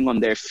getting going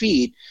on their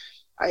feet,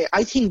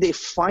 I think they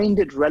find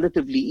it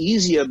relatively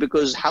easier,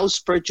 because house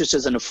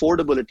purchases and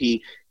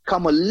affordability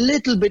come a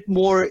little bit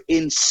more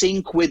in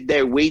sync with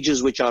their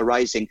wages, which are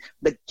rising.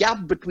 The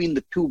gap between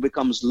the two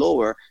becomes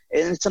lower.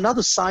 And it's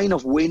another sign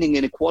of waning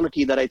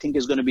inequality that I think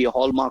is going to be a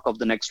hallmark of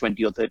the next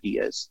 20 or 30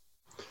 years.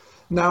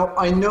 Now,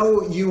 I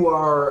know you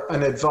are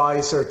an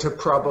advisor to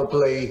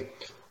probably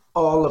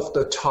all of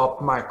the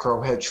top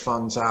macro hedge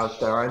funds out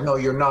there. I know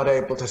you're not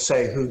able to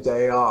say who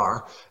they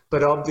are,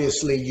 but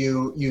obviously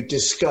you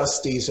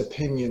discuss these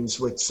opinions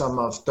with some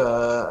of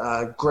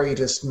the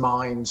greatest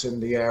minds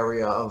in the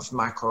area of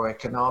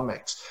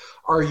macroeconomics.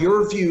 Are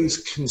your views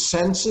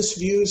consensus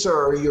views,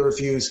 or are your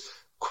views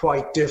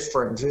quite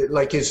different?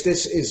 Like, is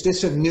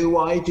this a new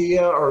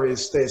idea, or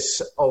is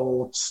this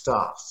old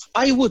stuff?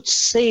 I would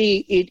say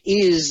it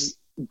is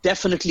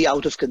definitely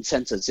out of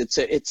consensus.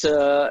 It's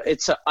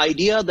a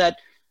idea that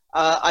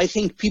I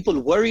think people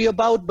worry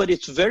about, but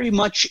it's very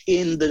much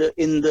in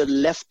the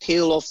left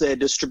tail of their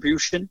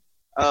distribution.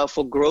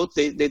 for growth.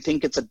 They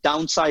think it's a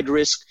downside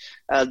risk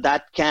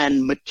that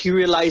can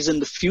materialize in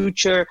the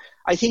future.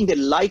 I think they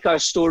like our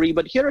story,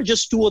 but here are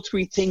just 2 or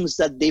 3 things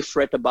that they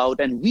fret about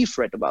and we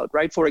fret about,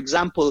 right? For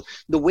example,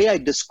 the way I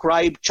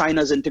described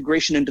China's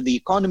integration into the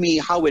economy,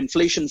 how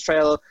inflation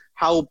fell,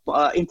 how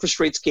interest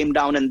rates came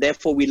down, and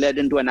therefore we led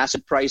into an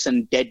asset price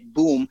and debt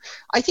boom.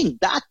 I think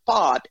that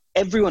part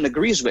everyone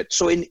agrees with.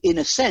 So in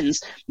a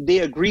sense, they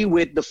agree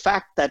with the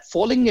fact that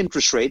falling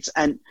interest rates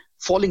and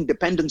falling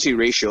dependency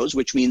ratios,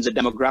 which means a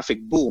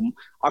demographic boom,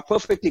 are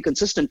perfectly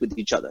consistent with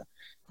each other.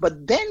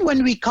 But then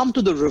when we come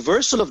to the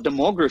reversal of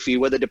demography,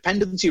 where the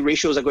dependency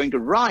ratios are going to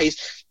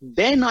rise,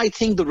 then I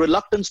think the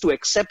reluctance to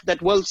accept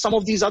that, well, some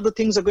of these other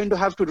things are going to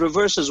have to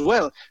reverse as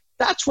well,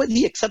 that's when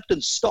the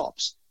acceptance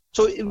stops.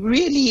 So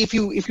really, if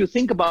you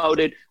think about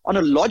it on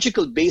a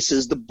logical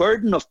basis, the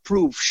burden of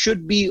proof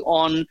should be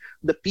on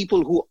the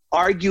people who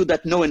argue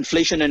that no,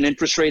 inflation and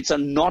interest rates are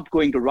not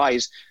going to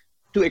rise,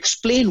 to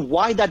explain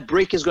why that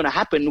break is going to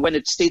happen when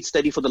it stayed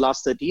steady for the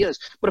last 30 years.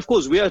 But of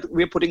course,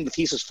 we're putting the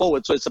thesis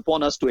forward, so it's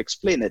upon us to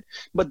explain it.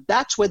 But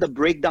that's where the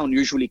breakdown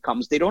usually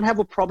comes. They don't have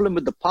a problem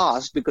with the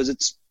past because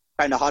it's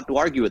kind of hard to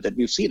argue with it.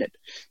 We've seen it.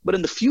 But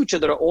in the future,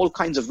 there are all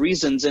kinds of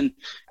reasons. And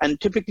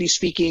typically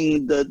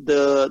speaking,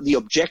 the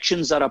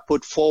objections that are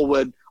put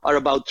forward are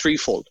about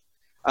threefold.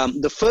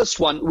 The first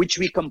one, which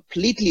we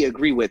completely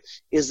agree with,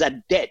 is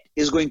that debt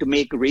is going to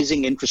make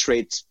raising interest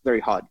rates very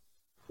hard.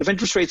 If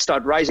interest rates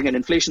start rising and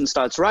inflation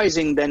starts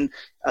rising, then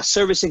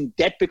servicing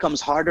debt becomes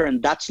harder,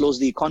 and that slows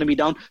the economy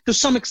down. To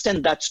some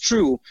extent, that's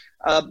true.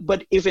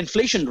 But if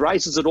inflation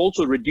rises, it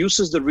also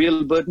reduces the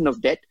real burden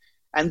of debt.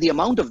 And the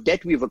amount of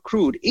debt we've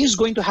accrued is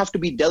going to have to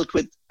be dealt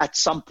with at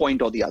some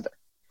point or the other.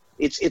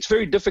 It's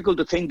very difficult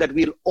to think that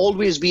we'll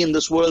always be in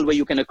this world where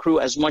you can accrue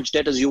as much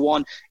debt as you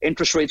want.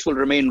 Interest rates will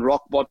remain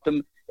rock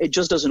bottom. It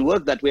just doesn't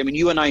work that way. I mean,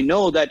 you and I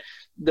know that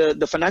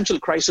the financial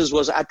crisis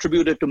was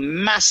attributed to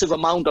massive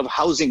amount of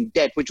housing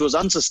debt, which was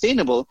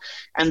unsustainable.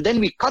 And then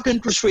we cut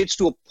interest rates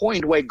to a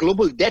point where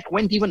global debt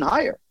went even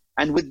higher.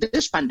 And with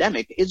this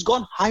pandemic, it's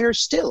gone higher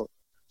still.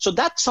 So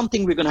that's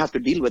something we're going to have to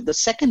deal with. The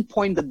second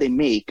point that they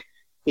make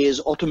is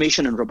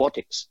automation and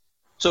robotics.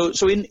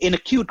 So in a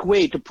cute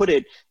way to put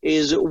it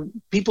is,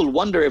 people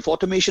wonder if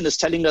automation is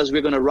telling us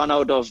we're going to run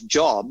out of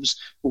jobs,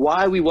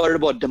 why are we worried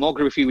about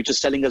demography, which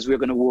is telling us we're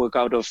going to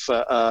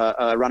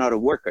run out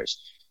of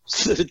workers?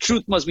 So the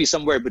truth must be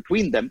somewhere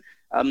between them.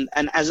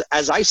 And as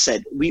I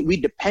said, we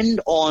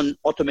depend on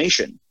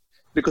automation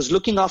because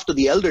looking after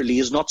the elderly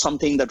is not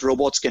something that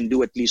robots can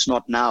do, at least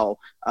not now,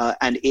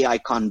 and AI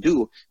can't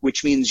do,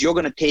 which means you're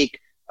going to take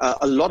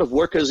a lot of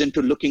workers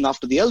into looking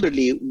after the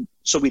elderly.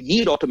 So we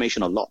need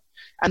automation a lot.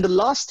 And the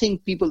last thing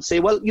people say,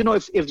 well, you know,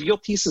 if your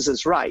thesis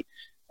is right,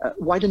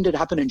 why didn't it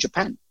happen in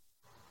Japan?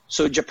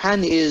 So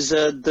Japan is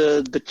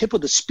the tip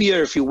of the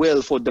spear, if you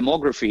will, for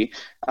demography.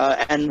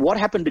 And what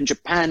happened in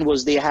Japan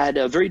was they had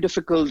a very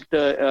difficult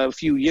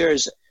few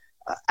years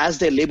as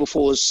their labor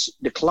force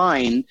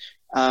declined.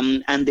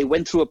 And they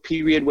went through a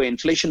period where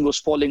inflation was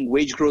falling,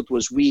 wage growth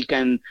was weak,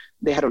 and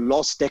they had a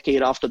lost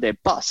decade after their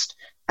bust.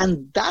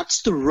 And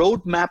that's the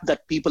roadmap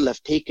that people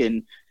have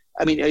taken.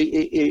 I mean,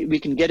 we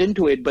can get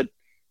into it, but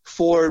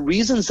for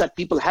reasons that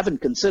people haven't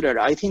considered,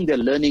 I think they're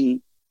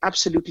learning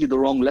absolutely the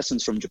wrong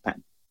lessons from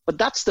Japan. But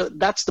that's the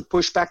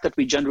pushback that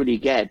we generally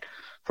get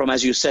from,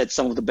 as you said,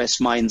 some of the best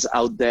minds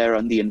out there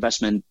on the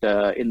investment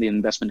in the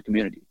investment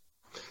community.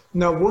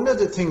 Now, one of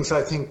the things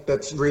I think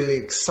that's really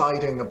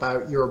exciting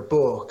about your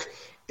book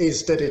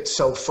is that it's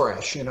so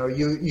fresh. You know,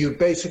 you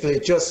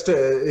basically just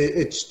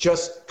it's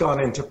just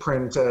gone into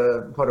print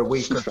a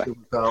week or two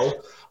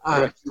ago.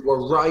 And you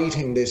were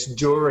writing this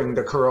during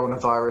the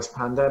coronavirus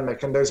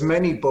pandemic, and there's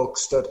many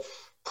books that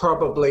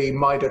probably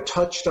might have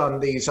touched on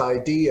these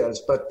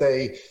ideas, but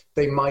they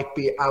might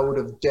be out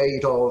of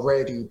date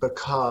already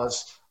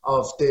because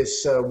of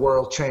this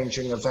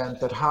world-changing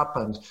event that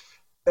happened.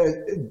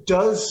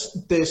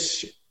 Does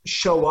this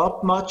show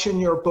up much in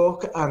your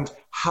book, and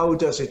how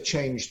does it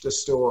change the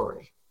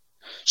story?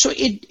 So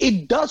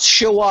it does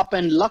show up,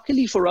 and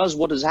luckily for us,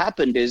 what has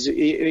happened is,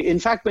 in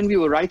fact, when we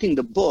were writing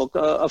the book,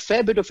 a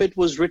fair bit of it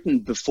was written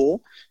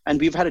before, and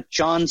we've had a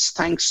chance,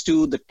 thanks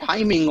to the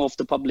timing of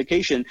the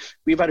publication,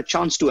 we've had a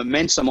chance to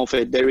amend some of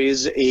it. There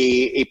is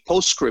a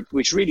postscript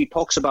which really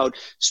talks about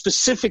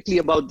specifically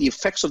about the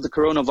effects of the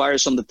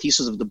coronavirus on the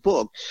thesis of the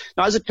book.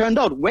 Now, as it turned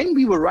out, when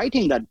we were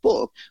writing that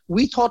book,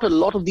 we thought a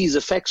lot of these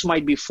effects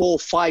might be 4,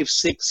 5,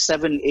 6,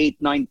 7, 8,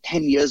 9,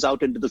 10 years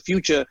out into the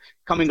future,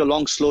 coming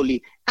along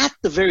slowly, at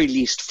the very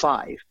least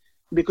 5.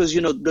 Because,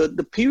 you know,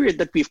 the period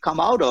that we've come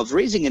out of,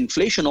 raising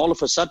inflation all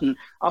of a sudden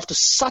after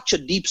such a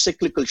deep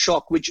cyclical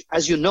shock, which,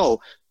 as you know,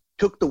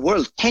 took the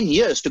world 10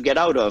 years to get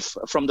out of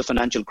from the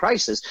financial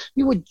crisis,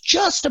 we were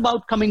just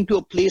about coming to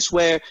a place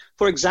where,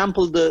 for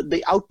example,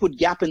 the output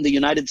gap in the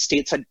United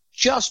States had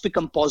just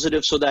become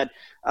positive so that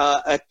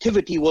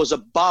activity was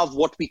above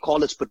what we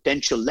call its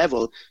potential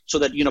level, so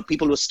that,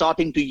 people were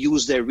starting to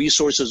use their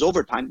resources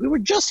over time. We were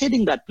just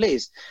hitting that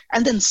place.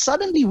 And then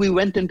suddenly we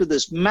went into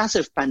this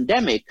massive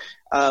pandemic,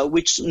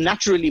 which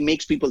naturally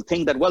makes people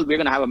think that, well, we're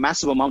going to have a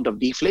massive amount of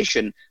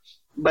deflation.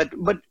 But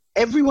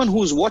everyone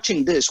who's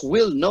watching this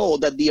will know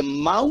that the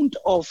amount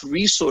of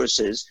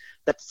resources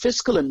that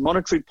fiscal and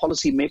monetary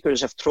policy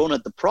makers have thrown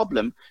at the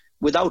problem,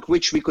 without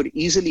which we could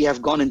easily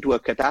have gone into a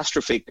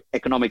catastrophic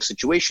economic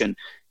situation,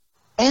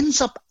 ends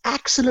up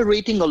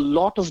accelerating a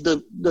lot of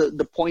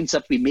the points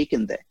that we make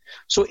in there.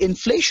 So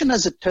inflation,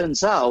 as it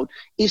turns out,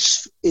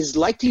 is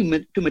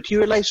likely to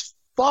materialize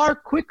far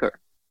quicker.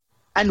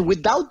 And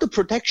without the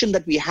protection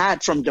that we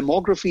had from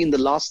demography in the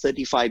last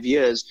 35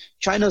 years,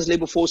 China's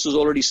labor force has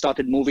already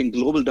started moving.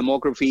 Global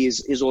demography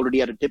is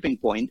already at a tipping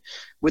point.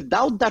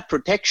 Without that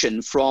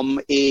protection from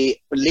a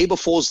labor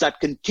force that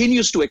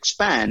continues to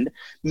expand,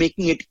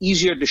 making it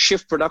easier to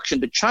shift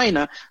production to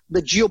China,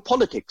 the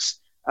geopolitics,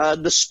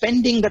 the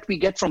spending that we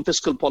get from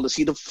fiscal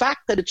policy, the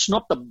fact that it's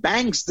not the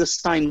banks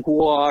this time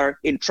who are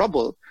in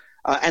trouble,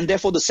 and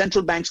therefore the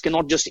central banks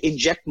cannot just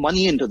inject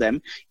money into them.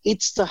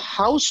 It's the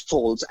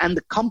households and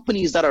the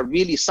companies that are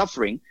really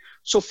suffering.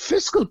 So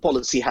fiscal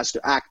policy has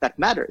to act. That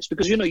matters,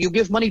 because, you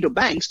give money to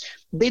banks,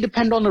 they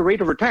depend on a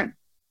rate of return.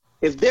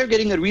 If they're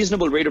getting a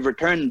reasonable rate of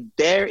return,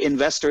 their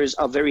investors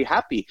are very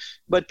happy.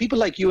 But people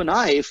like you and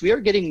I, if we are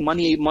getting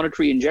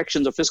monetary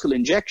injections or fiscal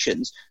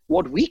injections,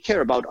 what we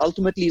care about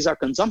ultimately is our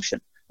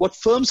consumption. What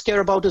firms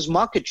care about is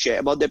market share,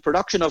 about their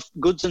production of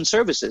goods and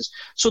services.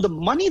 So the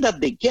money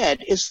that they get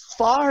is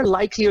far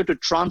likelier to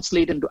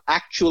translate into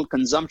actual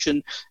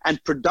consumption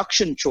and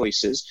production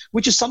choices,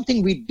 which is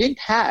something we didn't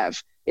have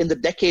in the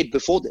decade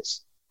before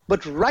this.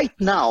 But right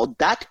now,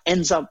 that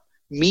ends up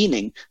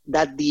meaning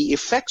that the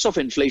effects of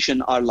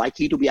inflation are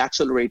likely to be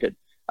accelerated.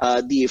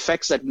 The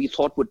effects that we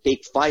thought would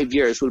take 5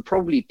 years will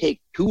probably take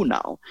 2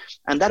 now.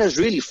 And that has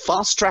really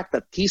fast-tracked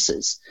that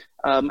thesis.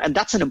 And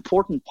that's an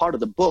important part of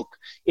the book.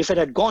 If it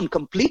had gone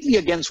completely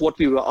against what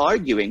we were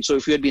arguing, so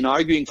if we had been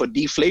arguing for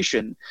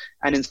deflation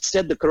and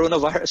instead the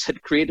coronavirus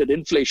had created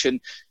inflation,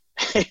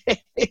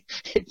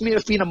 it may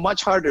have been a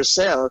much harder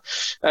sell,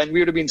 and we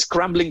would have been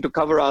scrambling to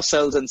cover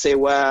ourselves and say,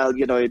 well,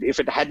 if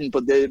it hadn't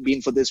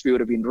been for this, we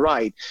would have been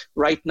right.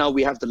 Right now,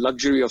 we have the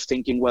luxury of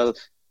thinking, well,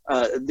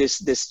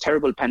 this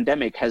terrible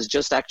pandemic has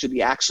just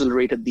actually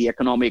accelerated the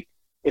economic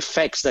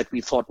effects that we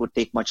thought would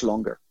take much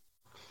longer.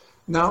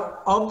 Now,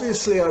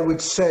 obviously, I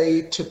would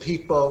say to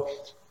people,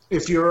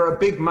 if you're a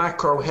big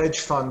macro hedge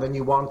fund and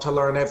you want to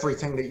learn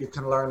everything that you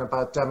can learn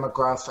about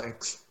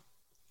demographics,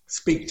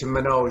 speak to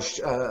Manoj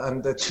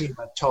and the team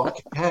at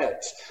Talking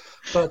Heads.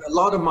 But a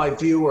lot of my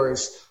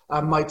viewers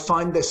might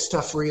find this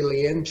stuff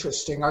really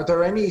interesting. Are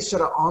there any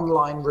sort of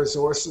online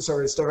resources,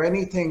 or is there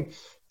anything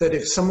that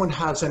if someone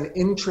has an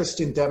interest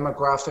in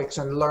demographics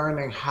and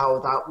learning how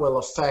that will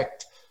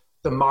affect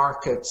the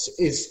markets,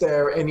 is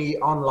there any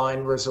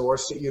online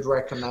resource that you'd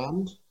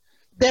recommend?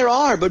 There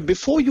are, but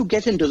before you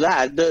get into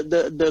that,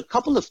 the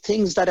couple of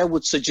things that I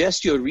would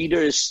suggest your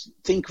readers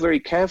think very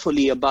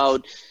carefully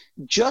about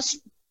just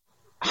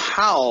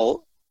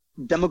how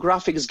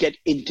demographics get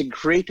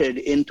integrated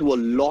into a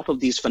lot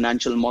of these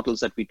financial models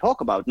that we talk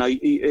about. Now,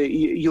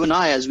 you and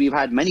I, as we've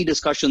had many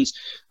discussions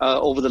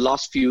over the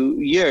last few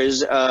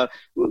years,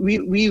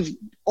 we've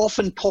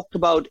often talked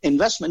about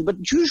investment, but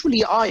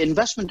usually our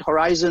investment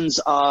horizons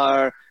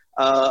are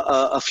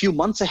a few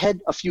months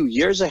ahead, a few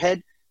years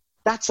ahead.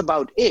 That's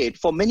about it.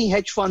 For many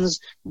hedge funds,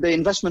 the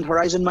investment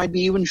horizon might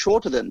be even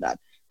shorter than that.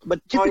 But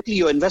typically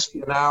your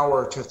investment... An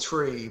hour to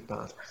 3,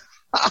 but...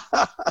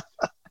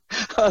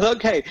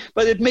 Okay,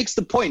 but it makes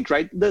the point,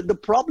 right? The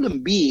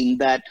problem being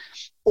that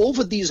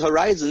over these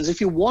horizons,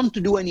 if you want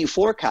to do any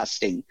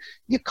forecasting,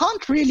 you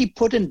can't really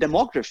put in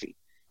demography,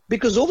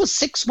 because over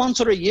 6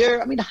 months or a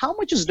year, I mean, how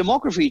much is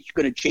demography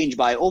going to change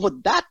by? Over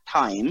that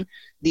time,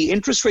 the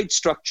interest rate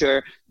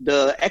structure,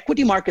 the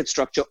equity market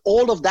structure,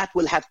 all of that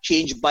will have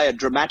changed by a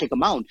dramatic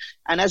amount.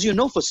 And as you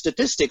know, for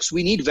statistics,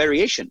 we need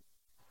variation.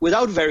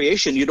 Without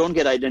variation, you don't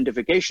get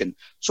identification.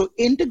 So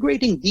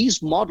integrating these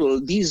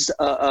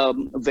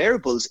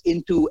variables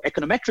into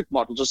econometric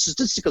models or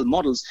statistical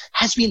models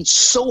has been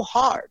so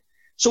hard.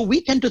 So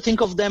we tend to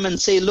think of them and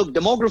say, look,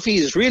 demography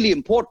is really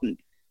important,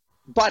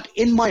 but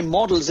in my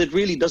models, it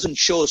really doesn't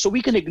show. So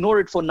we can ignore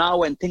it for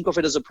now and think of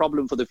it as a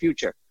problem for the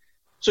future.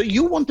 So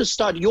you want to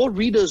start, your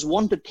readers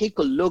want to take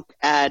a look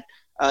at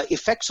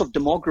effects of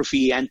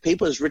demography and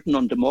papers written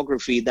on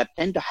demography that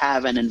tend to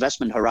have an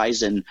investment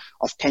horizon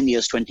of 10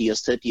 years, 20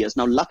 years, 30 years.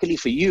 Now, luckily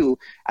for you,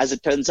 as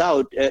it turns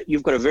out,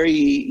 you've got a very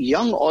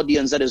young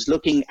audience that is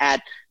looking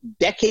at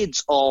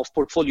decades of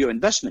portfolio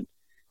investment,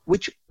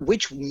 which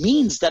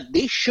means that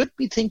they should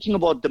be thinking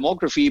about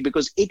demography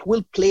because it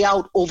will play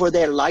out over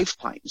their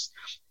lifetimes.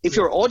 If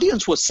your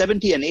audience was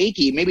 70 and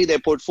 80, maybe their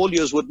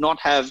portfolios would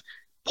not have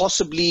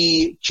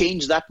possibly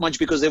change that much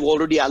because they've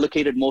already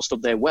allocated most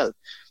of their wealth.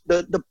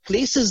 The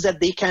places that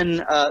they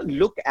can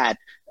look at,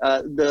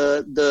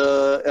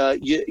 the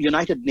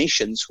United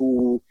Nations,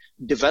 who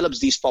develops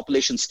these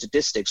population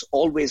statistics,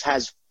 always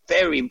has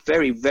very,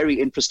 very,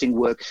 very interesting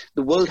work.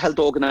 The World Health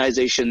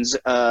Organizations,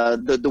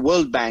 the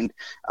World Bank,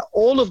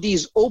 all of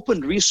these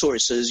open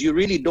resources, you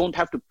really don't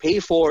have to pay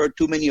for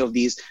too many of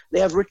these. They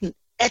have written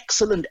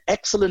excellent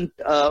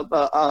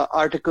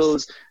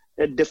articles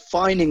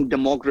defining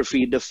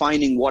demography,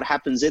 defining what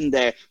happens in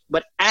there.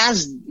 But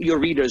as your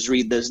readers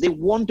read this, they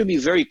want to be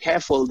very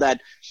careful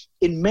that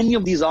in many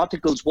of these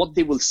articles, what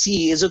they will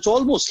see is it's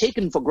almost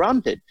taken for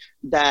granted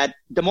that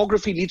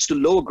demography leads to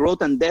lower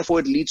growth and therefore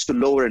it leads to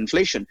lower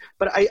inflation.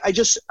 But I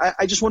just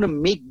want to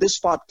make this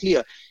part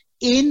clear.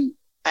 In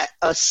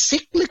a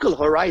cyclical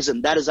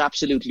horizon, that is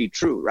absolutely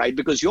true, right?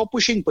 Because you're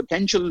pushing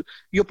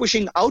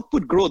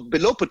output growth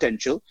below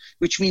potential,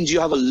 which means you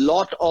have a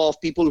lot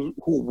of people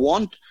who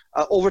want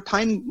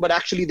overtime, but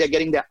actually they're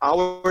getting their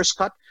hours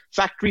cut.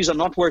 Factories are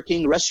not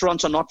working,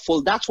 restaurants are not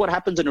full. That's what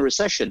happens in a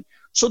recession.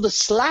 So the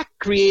slack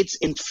creates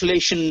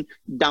inflation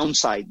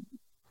downside,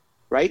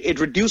 right? It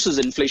reduces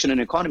inflation in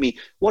the economy.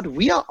 What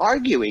we are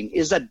arguing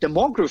is that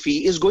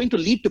demography is going to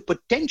lead to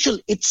potential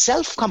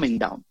itself coming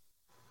down.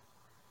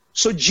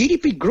 So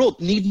GDP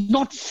growth need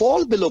not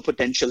fall below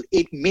potential.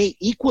 It may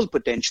equal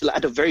potential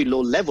at a very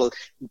low level.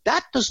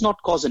 That does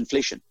not cause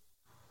inflation.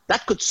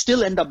 That could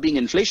still end up being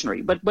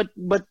inflationary. But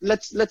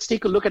let's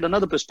take a look at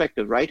another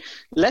perspective, right?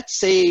 Let's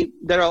say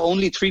there are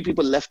only 3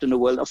 people left in the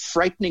world, a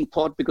frightening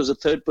thought because a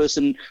third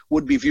person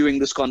would be viewing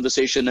this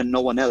conversation and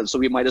no one else. So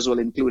we might as well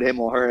include him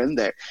or her in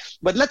there.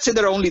 But let's say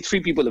there are only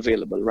 3 people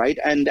available, right?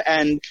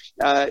 And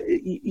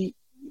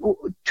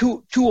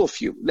two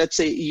of you, let's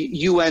say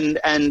you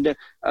and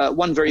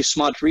one very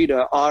smart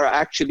reader are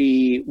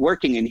actually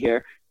working in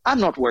here.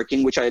 I'm not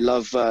working, which I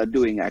love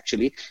doing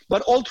actually,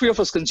 but all 3 of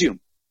us consume.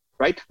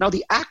 Right? Now,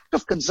 the act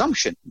of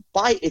consumption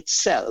by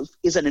itself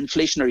is an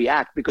inflationary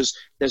act because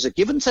there's a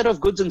given set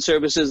of goods and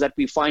services that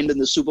we find in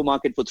the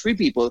supermarket for 3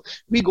 people.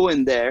 We go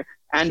in there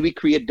and we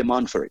create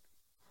demand for it.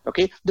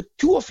 Okay? The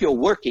 2 of you are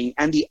working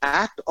and the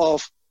act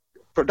of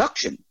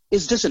production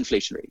is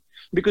disinflationary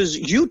because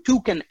you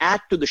 2 can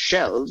add to the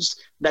shelves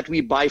that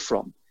we buy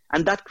from.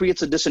 And that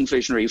creates a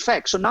disinflationary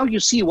effect. So now you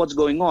see what's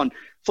going on.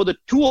 For the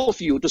 2 of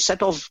you to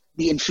set off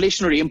the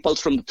inflationary impulse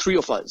from the 3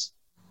 of us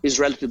is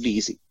relatively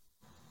easy.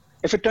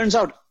 If it turns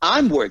out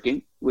I'm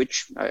working,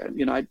 which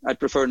I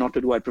prefer not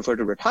to do, I prefer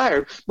to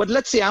retire. But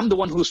let's say I'm the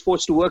one who's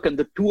supposed to work and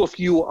the 2 of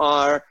you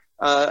are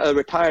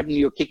retired and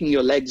you're kicking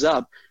your legs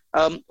up.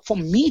 For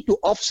me to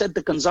offset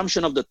the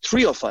consumption of the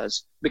 3 of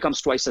us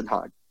becomes twice as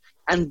hard.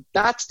 And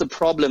that's the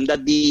problem, that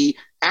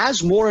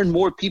as more and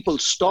more people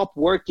stop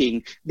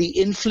working, the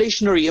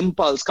inflationary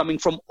impulse coming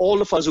from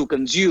all of us who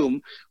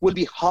consume will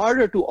be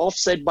harder to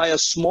offset by a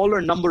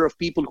smaller number of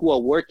people who are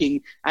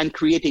working and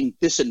creating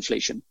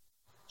disinflation.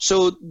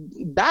 So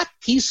that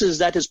thesis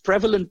that is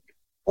prevalent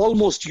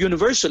almost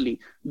universally,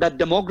 that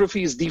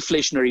demography is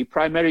deflationary,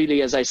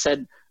 primarily, as I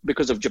said,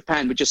 because of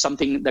Japan, which is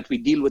something that we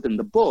deal with in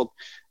the book,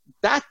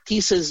 that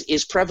thesis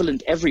is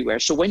prevalent everywhere.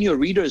 So when your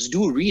readers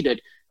do read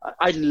it,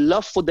 I'd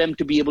love for them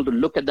to be able to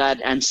look at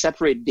that and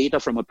separate data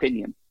from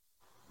opinion.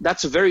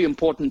 That's a very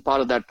important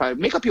part of that.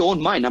 Make up your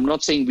own mind. I'm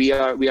not saying we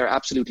are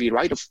absolutely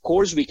right. Of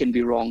course we can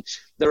be wrong.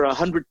 There are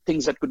 100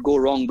 things that could go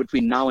wrong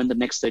between now and the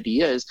next 30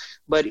 years.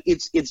 But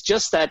it's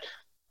just that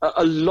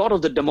a lot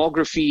of the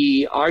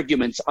demography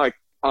arguments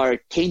are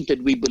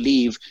tainted, we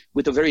believe,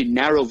 with a very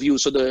narrow view.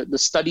 So the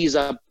studies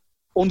are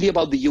only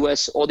about the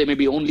US, or they may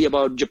be only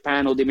about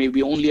Japan, or they may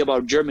be only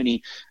about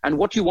Germany. And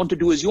what you want to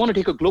do is you want to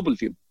take a global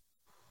view,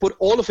 put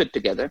all of it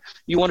together.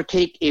 You want to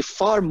take a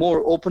far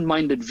more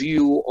open-minded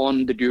view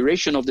on the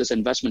duration of this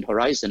investment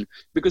horizon,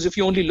 because if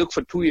you only look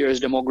for 2 years,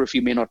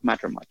 demography may not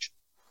matter much.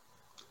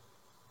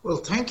 Well,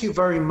 thank you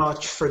very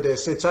much for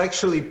this. It's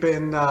actually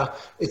been,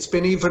 it's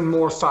been even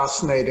more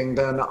fascinating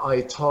than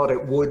I thought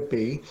it would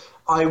be.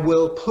 I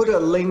will put a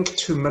link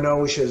to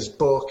Manoj's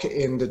book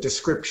in the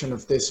description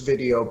of this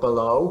video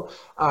below.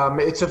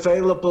 It's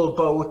available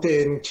both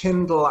in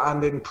Kindle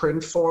and in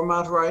print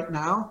format right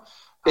now.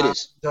 It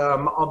is.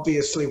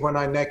 Obviously, when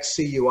I next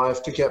see you, I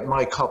have to get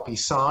my copy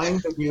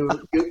signed. You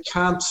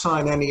can't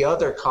sign any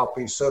other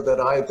copy so that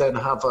I then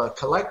have a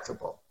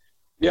collectible.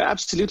 Yeah,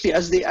 absolutely.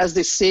 As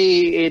they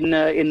say in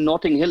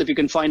Notting Hill, if you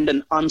can find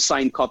an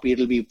unsigned copy,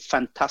 it'll be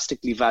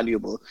fantastically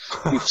valuable.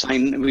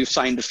 We've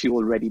signed a few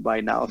already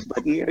by now,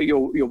 but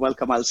you're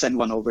welcome. I'll send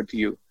one over to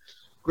you.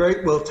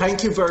 Great. Well,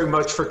 thank you very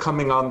much for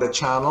coming on the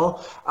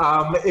channel.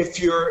 If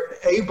you're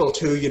able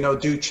to,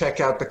 do check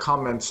out the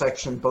comment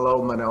section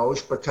below,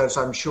 Manoj, because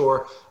I'm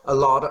sure a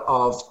lot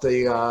of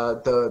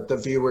the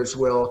viewers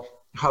will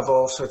have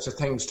all sorts of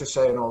things to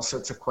say and all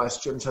sorts of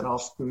questions, and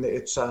often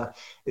it's a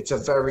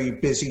very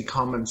busy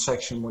comment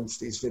section once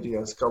these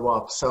videos go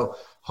up. So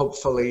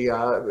hopefully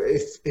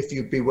if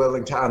you'd be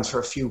willing to answer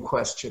a few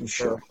questions,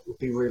 sure, that would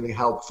be really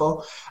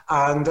helpful.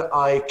 And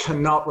I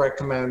cannot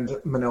recommend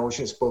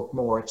Manoj's book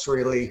more. It's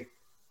really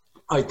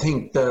I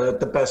think,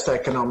 the best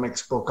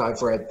economics book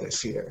I've read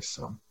this year.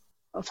 So.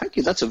 Oh, thank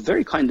you. That's a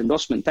very kind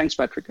endorsement. Thanks,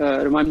 Patrick.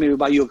 Remind me to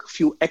buy you a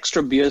few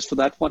extra beers for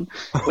that one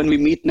when we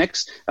meet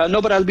next.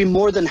 No, but I'll be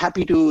more than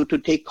happy to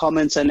take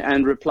comments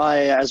and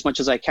reply as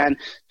much as I can.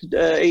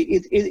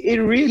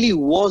 It really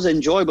was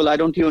enjoyable. I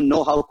don't even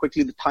know how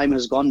quickly the time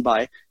has gone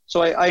by.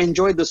 So I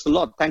enjoyed this a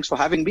lot. Thanks for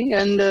having me.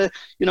 And,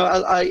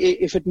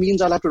 if it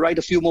means I'll have to write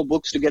a few more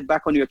books to get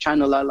back on your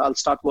channel, I'll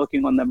start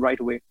working on them right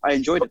away. I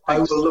enjoyed it.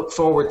 Thanks. I will look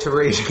forward to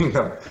reading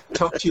them.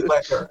 Talk to you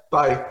later.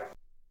 Bye.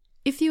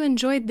 If you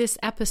enjoyed this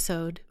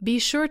episode, be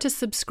sure to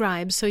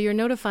subscribe so you're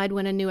notified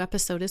when a new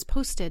episode is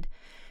posted.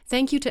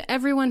 Thank you to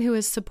everyone who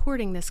is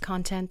supporting this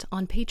content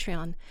on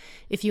Patreon.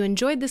 If you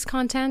enjoyed this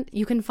content,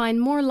 you can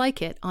find more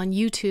like it on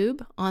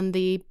YouTube, on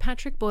the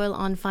Patrick Boyle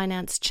on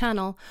Finance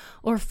channel,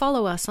 or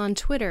follow us on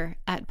Twitter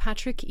at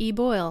Patrick E.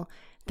 Boyle.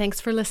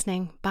 Thanks for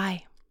listening.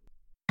 Bye.